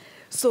market.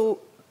 So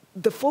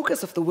the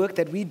focus of the work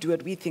that we do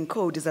at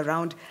WeThinkCode is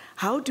around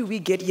how do we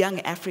get young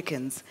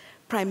Africans,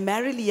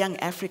 primarily young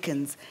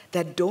Africans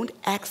that don't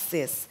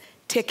access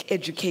tech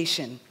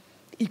education,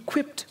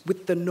 equipped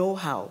with the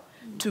know-how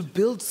to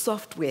build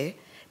software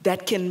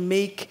that can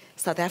make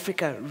South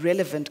Africa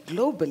relevant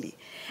globally.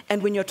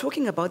 And when you're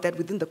talking about that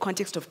within the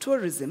context of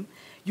tourism,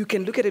 you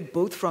can look at it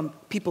both from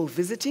people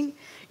visiting,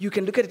 you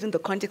can look at it in the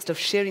context of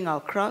sharing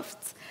our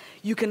crafts,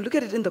 you can look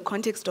at it in the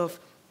context of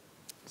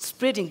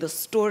spreading the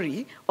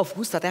story of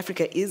who South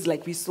Africa is,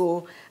 like we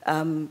saw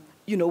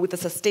with a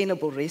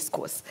sustainable race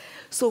course.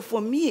 So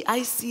for me,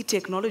 I see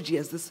technology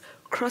as this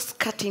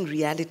cross-cutting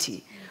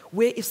reality,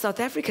 where if South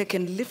Africa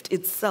can lift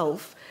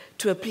itself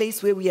to a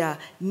place where we are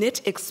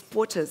net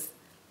exporters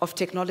of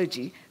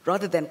technology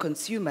rather than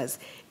consumers,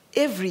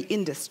 every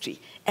industry,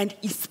 and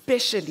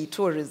especially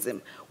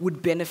tourism,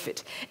 would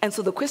benefit. And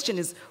so the question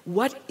is,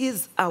 what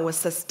is our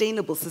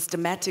sustainable,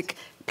 systematic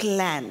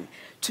plan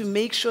to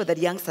make sure that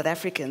young South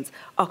Africans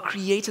are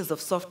creators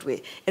of software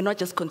and not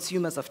just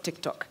consumers of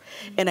TikTok?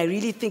 And I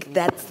really think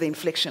that's the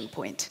inflection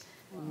point.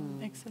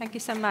 Thank you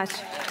so much.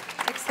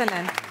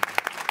 Excellent.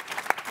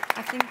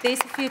 I think there's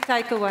a few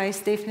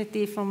takeaways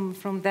definitely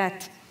from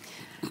that.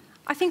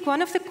 I think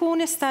one of the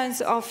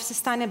cornerstones of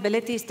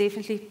sustainability is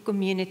definitely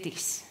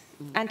communities.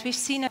 And we've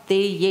seen it there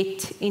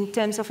yet in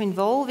terms of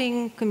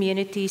involving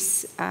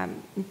communities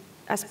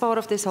as part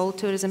of this whole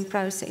tourism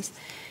process.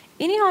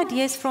 Any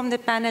ideas from the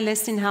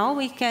panelists in how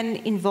we can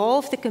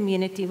involve the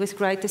community with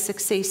greater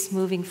success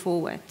moving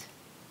forward?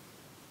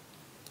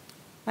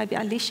 Maybe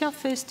Alicia,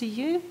 first to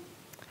you.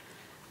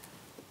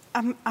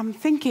 I'm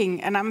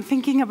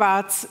thinking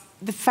about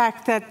the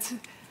fact that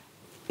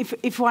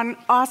if one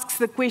asks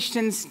the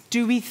questions,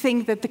 do we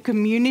think that the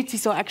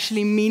communities are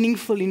actually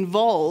meaningfully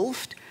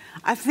involved?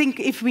 I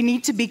think if we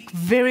need to be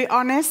very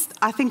honest,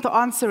 I think the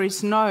answer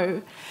is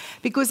no.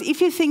 Because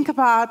if you think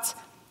about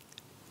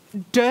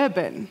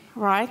Durban,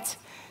 right?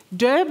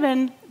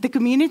 Durban, the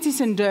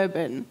communities in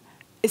Durban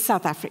is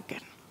South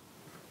African,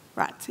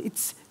 right?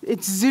 It's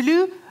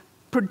Zulu,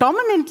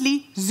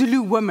 predominantly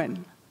Zulu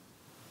women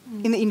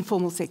in the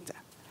informal sector.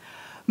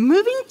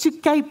 Moving to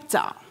Cape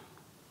Town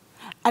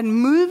and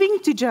moving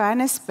to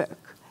Johannesburg,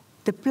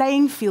 the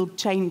playing field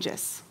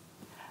changes.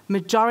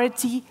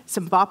 Majority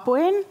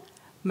Zimbabwean,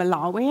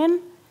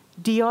 Malawian,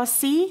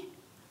 DRC,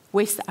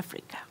 West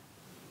Africa.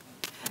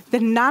 The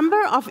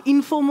number of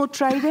informal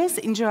traders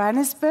in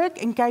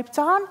Johannesburg and Cape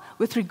Town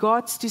with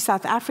regards to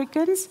South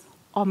Africans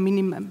are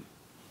minimum.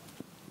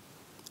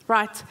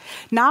 Right.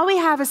 Now we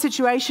have a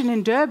situation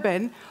in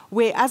Durban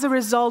where, as a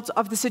result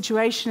of the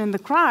situation and the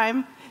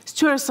crime,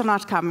 tourists are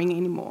not coming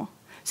anymore.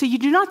 So you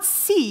do not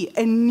see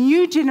a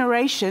new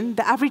generation.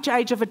 The average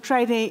age of a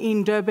trader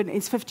in Durban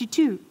is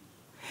 52.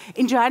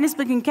 In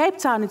Johannesburg and Cape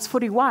Town, it's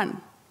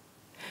 41.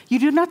 You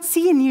do not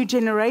see a new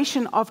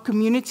generation of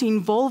community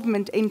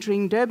involvement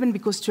entering Durban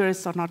because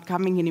tourists are not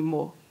coming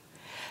anymore.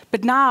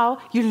 But now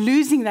you're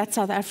losing that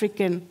South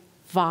African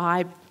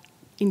vibe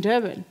in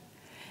Durban.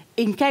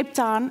 In Cape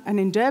Town and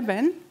in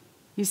Durban,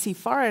 you see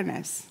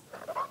foreigners.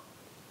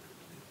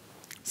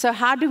 So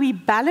how do we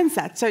balance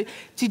that? So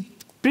to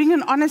bring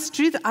an honest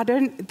truth,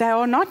 they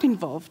are not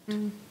involved.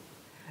 Mm.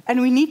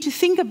 And we need to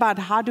think about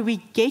how do we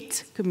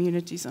get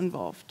communities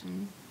involved.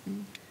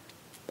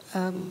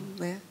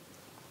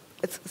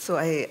 So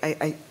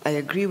I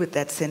agree with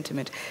that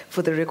sentiment.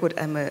 For the record,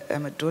 I'm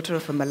a daughter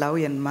of a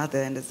Malawian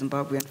mother and a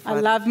Zimbabwean father.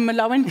 I love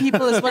Malawian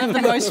people. It's one of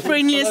the most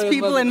friendliest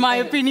people, in my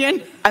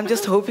opinion. I'm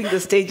just hoping the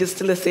stage is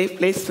still a safe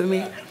place for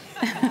me.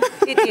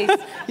 It is.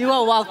 You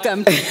are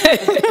welcome.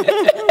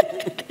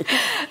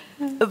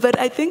 But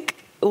I think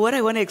what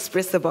I want to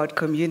express about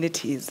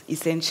communities,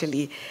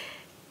 essentially,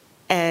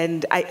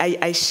 and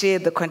I share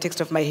the context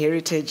of my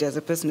heritage as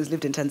a person who's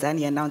lived in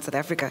Tanzania and now in South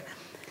Africa,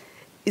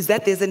 is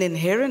that there's an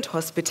inherent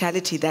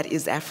hospitality that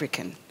is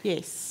African.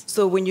 Yes.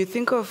 So when you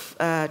think of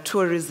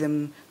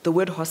tourism, the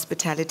word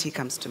hospitality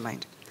comes to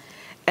mind.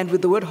 And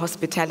with the word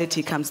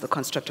hospitality comes the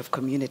construct of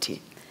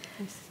community.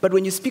 Yes. But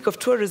when you speak of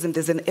tourism,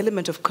 there's an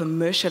element of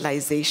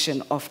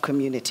commercialization of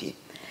community.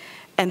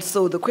 And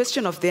so the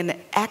question of then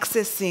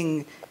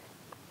accessing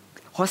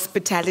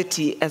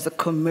hospitality as a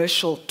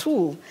commercial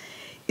tool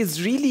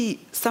is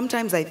really,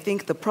 sometimes I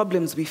think the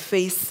problems we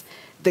face,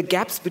 the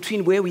gaps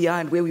between where we are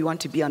and where we want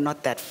to be are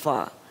not that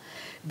far.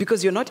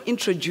 Because you're not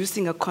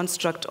introducing a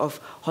construct of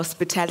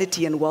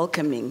hospitality and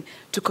welcoming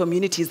to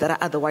communities that are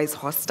otherwise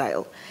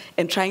hostile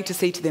and trying to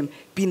say to them,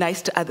 be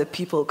nice to other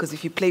people, because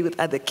if you play with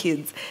other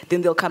kids,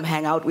 then they'll come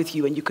hang out with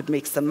you and you could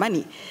make some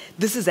money.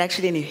 This is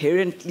actually an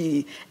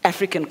inherently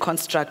African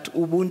construct.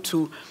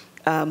 Ubuntu,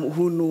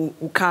 Hunu,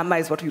 Ukama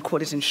is what we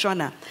call it in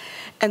Shona.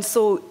 And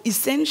so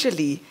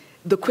essentially,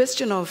 the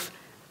question of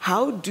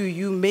how do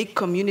you make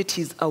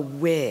communities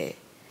aware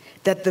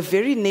that the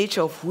very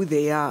nature of who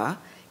they are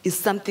is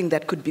something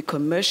that could be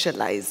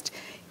commercialized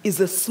is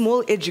a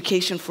small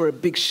education for a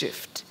big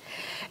shift.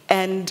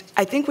 And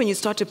I think when you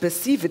start to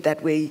perceive it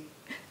that way,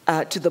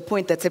 to the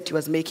point that Septi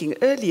was making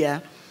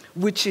earlier,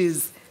 which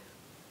is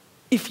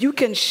if you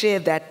can share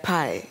that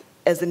pie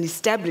as an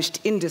established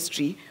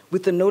industry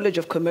with the knowledge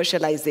of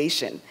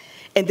commercialization,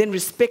 and then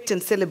respect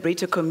and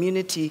celebrate a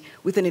community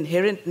with an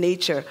inherent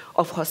nature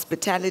of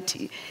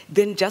hospitality,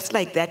 then just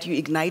like that, you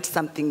ignite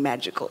something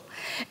magical.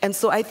 And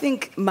so I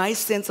think my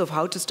sense of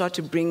how to start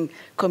to bring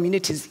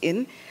communities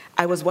in,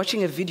 I was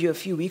watching a video a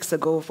few weeks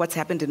ago of what's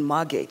happened in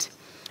Margate,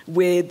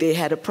 where they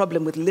had a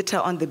problem with litter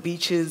on the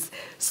beaches,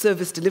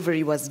 service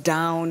delivery was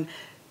down,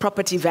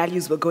 property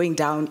values were going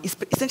down.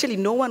 Essentially,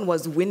 no one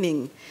was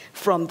winning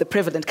from the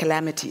prevalent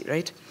calamity,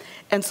 right?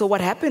 And so what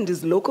happened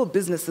is local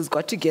businesses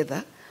got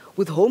together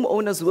with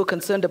homeowners who were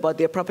concerned about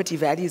their property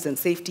values and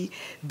safety,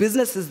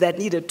 businesses that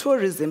needed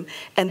tourism,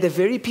 and the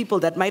very people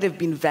that might have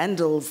been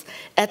vandals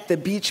at the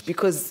beach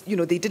because, you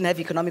know, they didn't have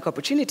economic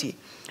opportunity.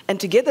 And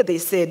together they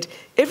said,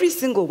 every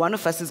single one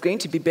of us is going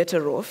to be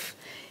better off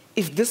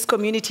if this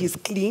community is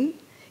clean,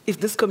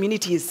 if this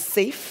community is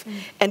safe,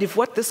 and if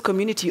what this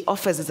community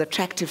offers is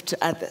attractive to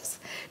others.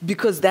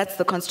 Because that's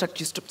the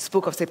construct you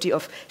spoke of, Septi,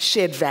 of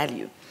shared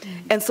value.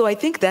 And so I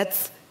think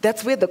that's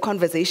where the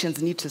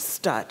conversations need to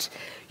start.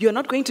 You're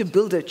not going to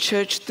build a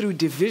church through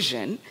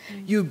division.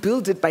 You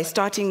build it by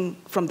starting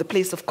from the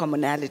place of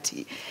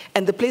commonality.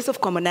 And the place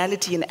of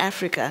commonality in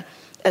Africa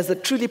as a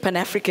truly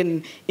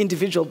Pan-African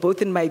individual,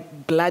 both in my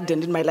blood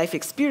and in my life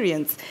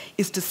experience,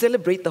 is to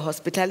celebrate the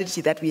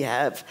hospitality that we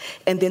have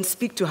and then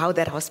speak to how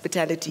that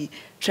hospitality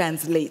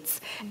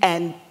translates.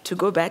 And to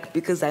go back,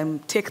 because I'm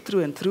tech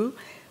through and through,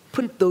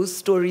 put those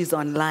stories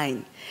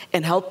online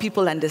and help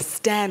people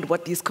understand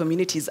what these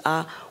communities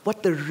are,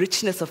 what the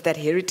richness of that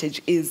heritage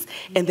is,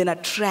 and then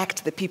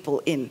attract the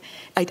people in.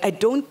 I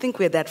don't think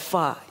we're that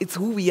far. It's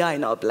who we are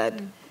in our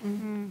blood.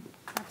 Mm-hmm.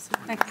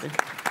 Absolutely.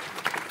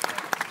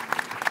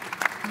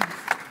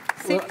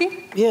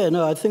 Septi? Yeah,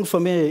 no, I think for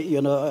me,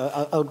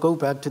 I'll go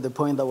back to the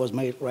point that was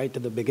made right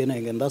at the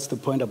beginning, and that's the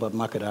point about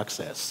market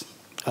access.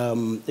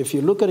 If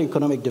you look at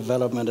economic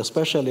development,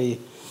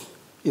 especially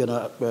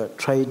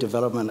trade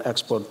development,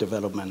 export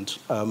development,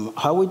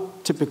 how it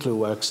typically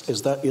works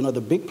is that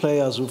the big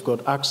players who've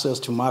got access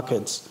to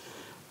markets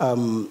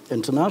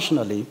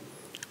internationally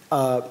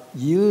are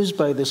used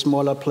by the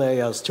smaller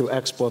players to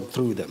export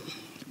through them,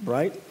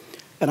 right?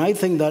 And I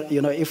think that,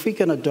 if we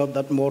can adopt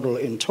that model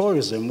in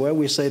tourism, where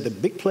we say the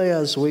big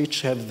players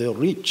which have the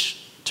reach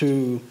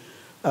to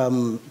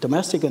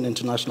domestic and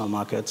international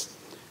markets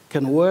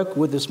can work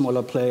with the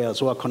smaller players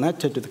who are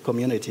connected to the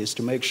communities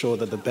to make sure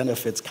that the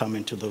benefits come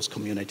into those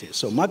communities.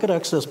 So market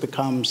access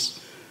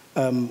becomes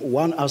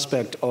one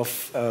aspect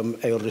of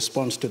a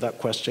response to that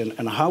question.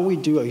 And how we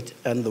do it,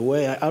 and the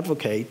way I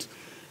advocate,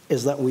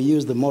 is that we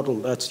use the model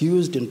that's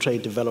used in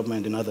trade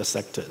development in other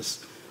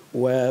sectors,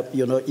 where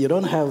you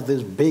don't have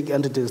these big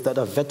entities that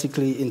are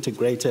vertically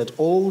integrated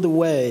all the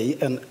way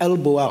and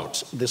elbow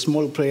out the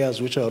small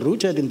players which are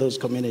rooted in those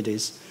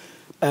communities.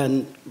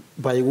 And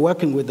by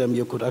working with them,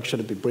 you could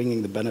actually be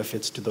bringing the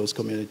benefits to those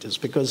communities.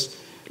 Because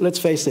let's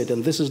face it,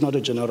 and this is not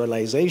a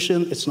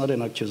generalization, it's not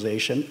an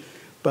accusation,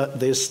 but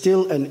there's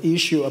still an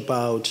issue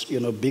about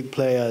big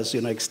players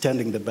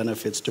extending the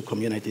benefits to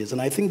communities.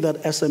 And I think that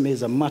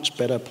SMEs are much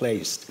better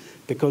placed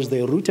because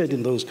they're rooted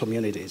in those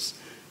communities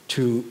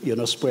to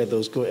spread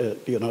those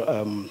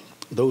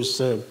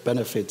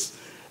benefits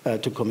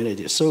to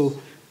communities. So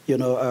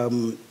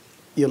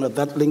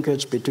that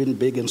linkage between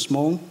big and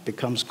small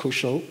becomes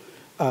crucial.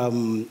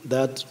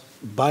 That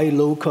buy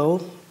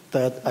local,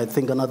 that I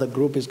think another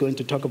group is going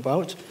to talk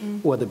about,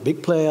 where the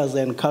big players are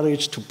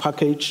encouraged to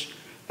package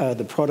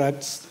the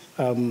products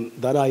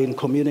that are in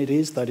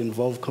communities, that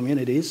involve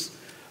communities,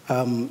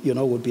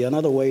 would be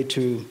another way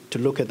to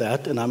look at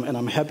that. And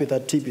I'm happy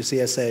that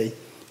TBCSA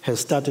has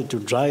started to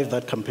drive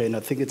that campaign. I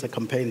think it's a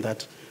campaign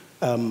that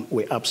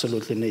we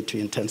absolutely need to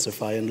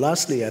intensify. And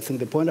lastly, I think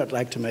the point I'd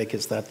like to make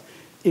is that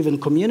even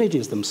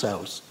communities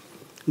themselves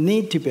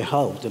need to be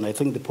helped, and I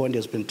think the point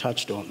has been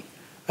touched on,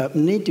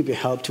 need to be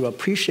helped to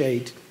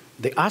appreciate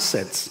the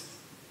assets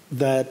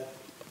that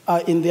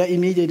are in their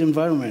immediate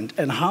environment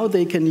and how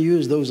they can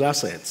use those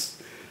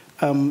assets,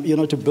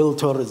 to build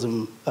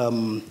tourism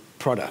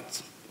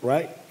products,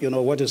 right?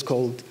 What is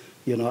called,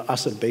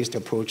 asset-based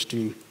approach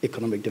to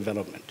economic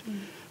development.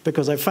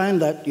 Because I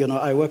find that,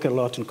 I work a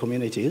lot in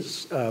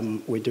communities.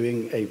 We're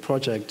doing a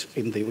project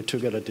in the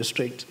Bukula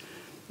district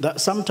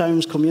that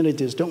sometimes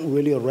communities don't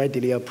really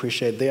readily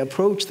appreciate. They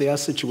approach their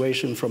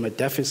situation from a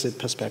deficit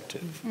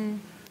perspective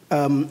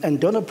and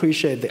don't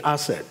appreciate the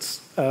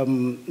assets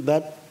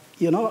that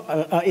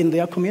are in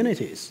their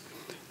communities.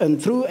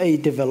 And through a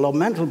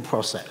developmental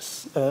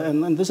process,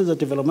 and this is a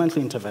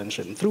developmental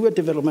intervention, through a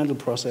developmental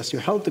process, you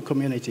help the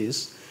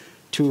communities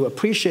to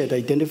appreciate,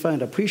 identify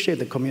and appreciate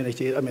the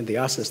community, the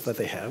assets that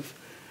they have,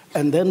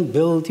 and then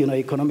build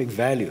economic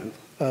value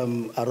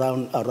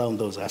around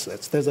those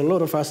assets. There's a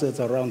lot of assets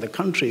around the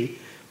country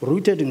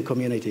rooted in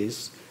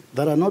communities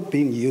that are not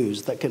being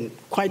used, that can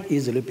quite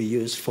easily be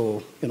used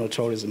for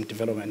tourism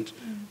development,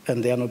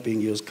 and they are not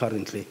being used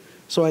currently.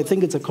 So I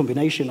think it's a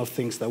combination of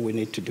things that we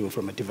need to do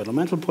from a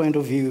developmental point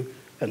of view,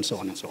 and so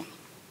on and so on.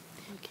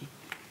 Okay.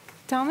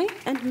 Thami?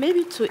 And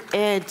maybe to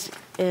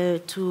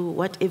add to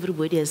what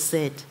everybody has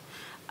said,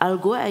 I'll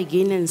go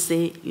again and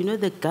say,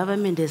 the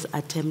government has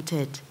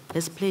attempted,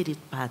 has played its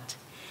part,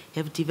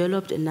 have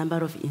developed a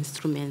number of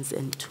instruments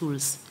and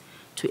tools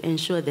to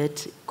ensure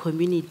that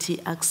community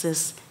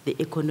access the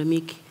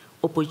economic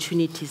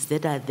opportunities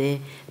that are there,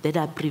 that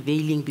are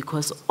prevailing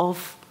because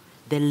of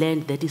the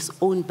land that is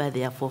owned by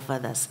their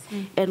forefathers.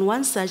 And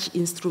one such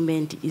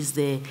instrument is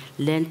the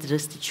Land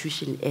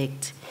Restitution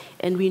Act.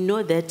 And we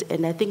know that,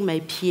 and I think my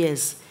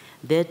peers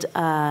that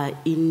are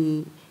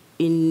in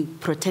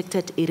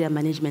protected area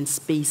management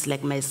space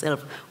like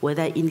myself,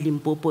 whether in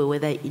Limpopo,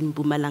 whether in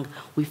Mpumalanga,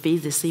 we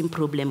face the same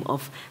problem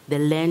of the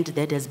land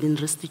that has been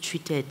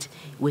restituted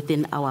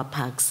within our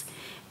parks.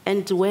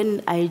 And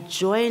when I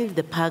joined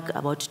the park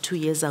about 2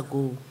 years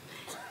ago,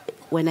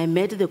 when I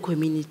met the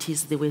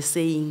communities, they were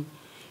saying,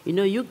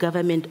 you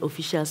government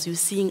officials, you're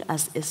seeing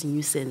us as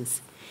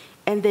nuisance.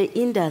 And the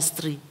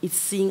industry is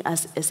seeing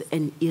us as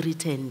an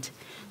irritant.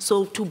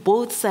 So to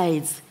both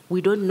sides,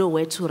 we don't know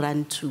where to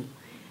run to.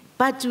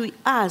 But we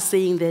are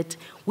saying that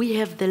we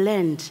have the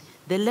land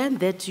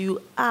that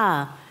you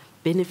are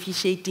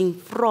beneficiating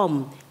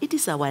from. It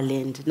is our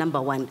land,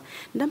 number one.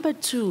 Number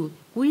two,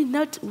 we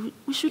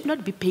should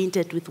not be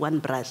painted with one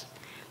brush.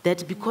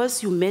 that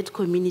because you met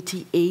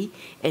community A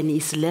and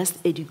is less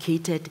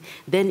educated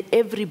than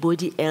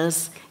everybody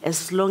else,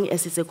 as long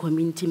as it's a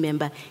community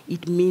member,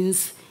 it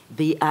means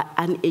they are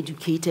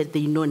uneducated,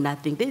 they know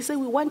nothing. They say,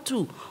 we want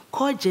to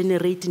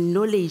co-generate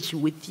knowledge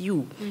with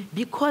you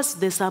because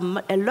there's a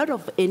lot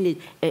of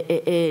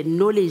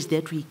knowledge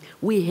that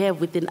we have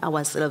within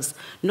ourselves,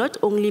 not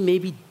only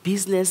maybe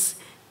business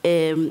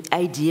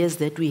ideas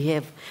that we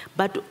have,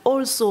 but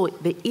also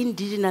the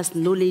indigenous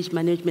knowledge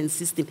management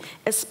system,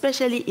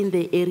 especially in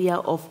the area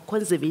of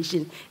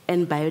conservation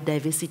and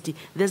biodiversity.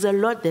 There's a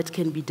lot that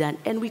can be done,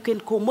 and we can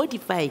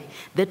commodify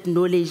that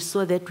knowledge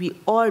so that we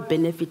all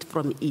benefit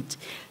from it.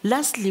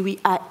 Lastly, we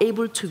are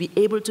able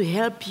to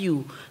help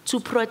you to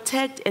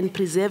protect and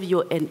preserve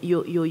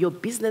your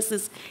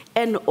businesses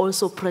and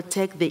also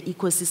protect the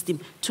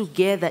ecosystem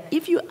together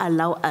if you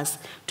allow us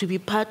to be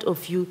part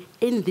of you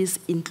in this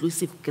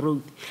inclusive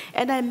growth.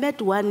 And I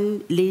met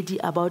one lady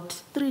about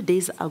 3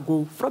 days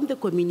ago from the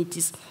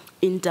communities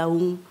in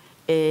Taung,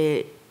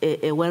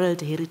 a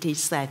World Heritage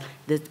Site,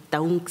 the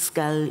Taung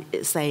Skull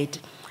site.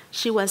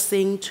 She was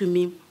saying to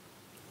me,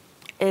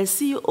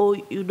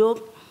 CEO, you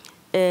know,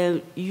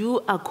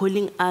 you are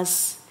calling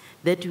us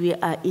that we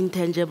are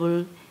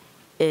intangible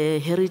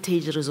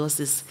heritage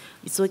resources.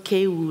 It's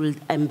okay, we will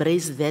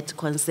embrace that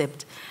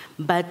concept.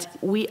 But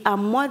we are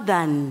more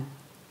than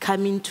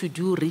coming to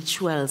do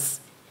rituals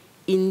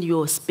in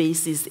your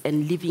spaces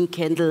and leaving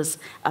candles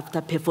after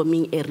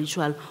performing a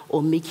ritual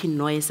or making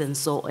noise and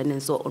so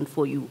on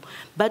for you.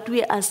 But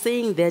we are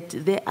saying that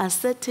there are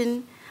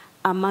certain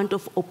amount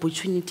of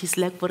opportunities,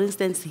 like for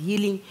instance,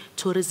 healing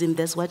tourism.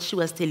 That's what she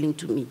was telling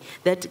to me,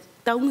 that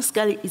Taung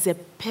Skull is a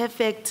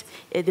perfect,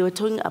 they were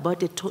talking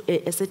about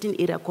a certain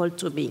area called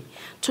Tumeng.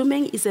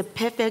 Tumeng is a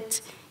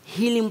perfect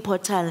healing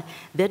portal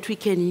that we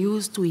can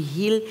use to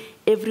heal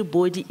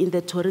everybody in the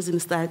tourism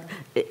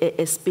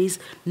space,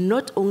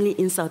 not only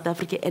in South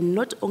Africa and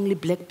not only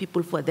black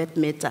people for that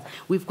matter.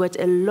 We've got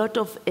a lot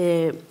of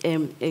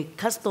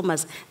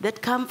customers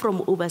that come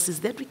from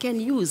overseas that we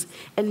can use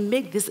and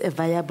make this a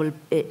viable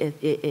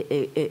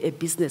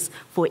business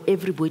for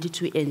everybody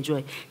to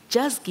enjoy.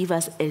 Just give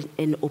us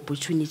an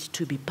opportunity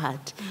to be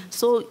part.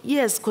 So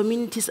yes,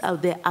 communities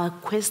out there are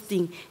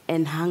questing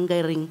and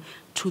hungering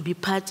to be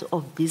part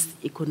of this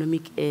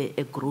economic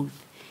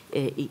growth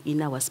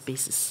in our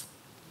spaces.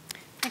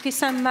 Thank you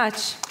so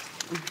much.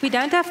 We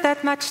don't have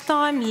that much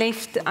time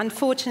left,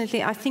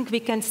 unfortunately. I think we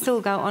can still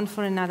go on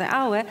for another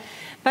hour.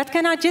 But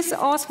can I just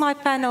ask my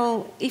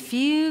panel if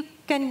you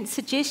can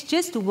suggest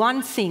just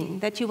one thing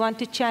that you want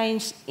to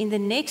change in the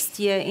next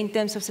year in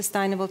terms of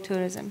sustainable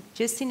tourism?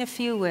 Just in a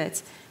few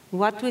words,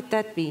 what would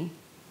that be?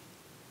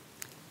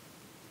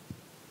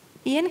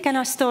 Iain, can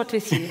I start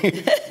with you?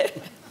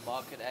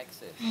 Market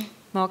access.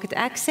 Market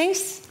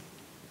access.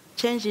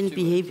 Change in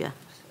behavior.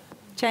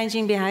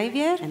 Changing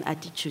behavior. And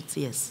attitudes,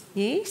 yes.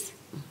 Yes.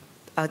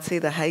 I'd say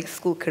the high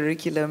school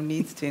curriculum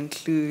needs to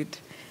include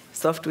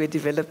software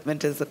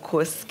development as a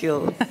core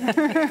skill.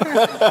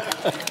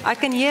 I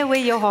can hear where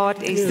your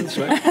heart is. Yeah, that's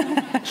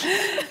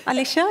right.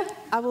 Alicia?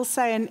 I will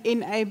say an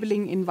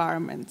enabling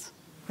environment.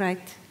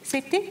 Right.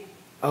 Septi?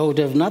 I would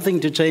have nothing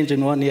to change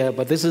in 1 year,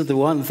 but this is the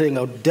one thing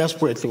I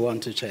desperately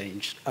want to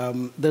change.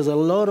 There's a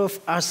lot of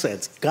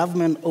assets,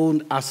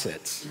 government-owned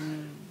assets,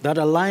 that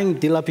are lying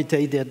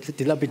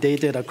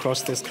dilapidated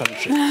across this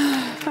country.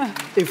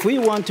 If we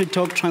want to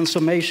talk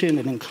transformation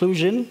and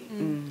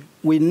inclusion,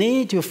 we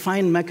need to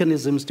find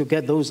mechanisms to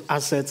get those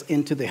assets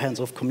into the hands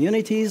of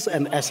communities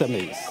and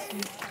SMEs.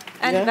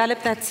 And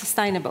develop that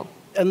sustainable.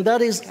 And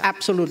that is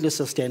absolutely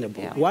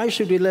sustainable. Yeah. Why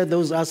should we let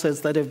those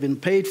assets that have been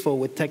paid for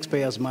with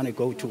taxpayers' money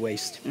go to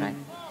waste? Right.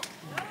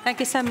 Thank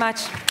you so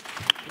much.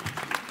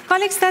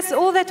 Colleagues, that's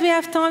all that we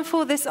have time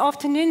for this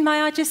afternoon.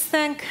 May I just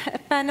thank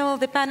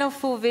the panel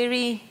for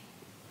very,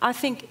 I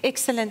think,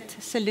 excellent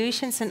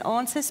solutions and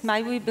answers.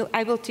 May we be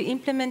able to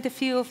implement a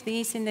few of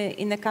these in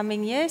the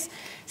coming years.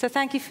 So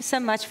thank you so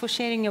much for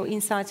sharing your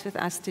insights with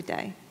us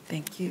today.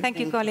 Thank you. Thank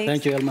you, colleagues.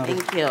 Thank you,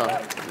 Elmarie. Thank you.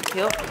 Thank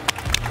you.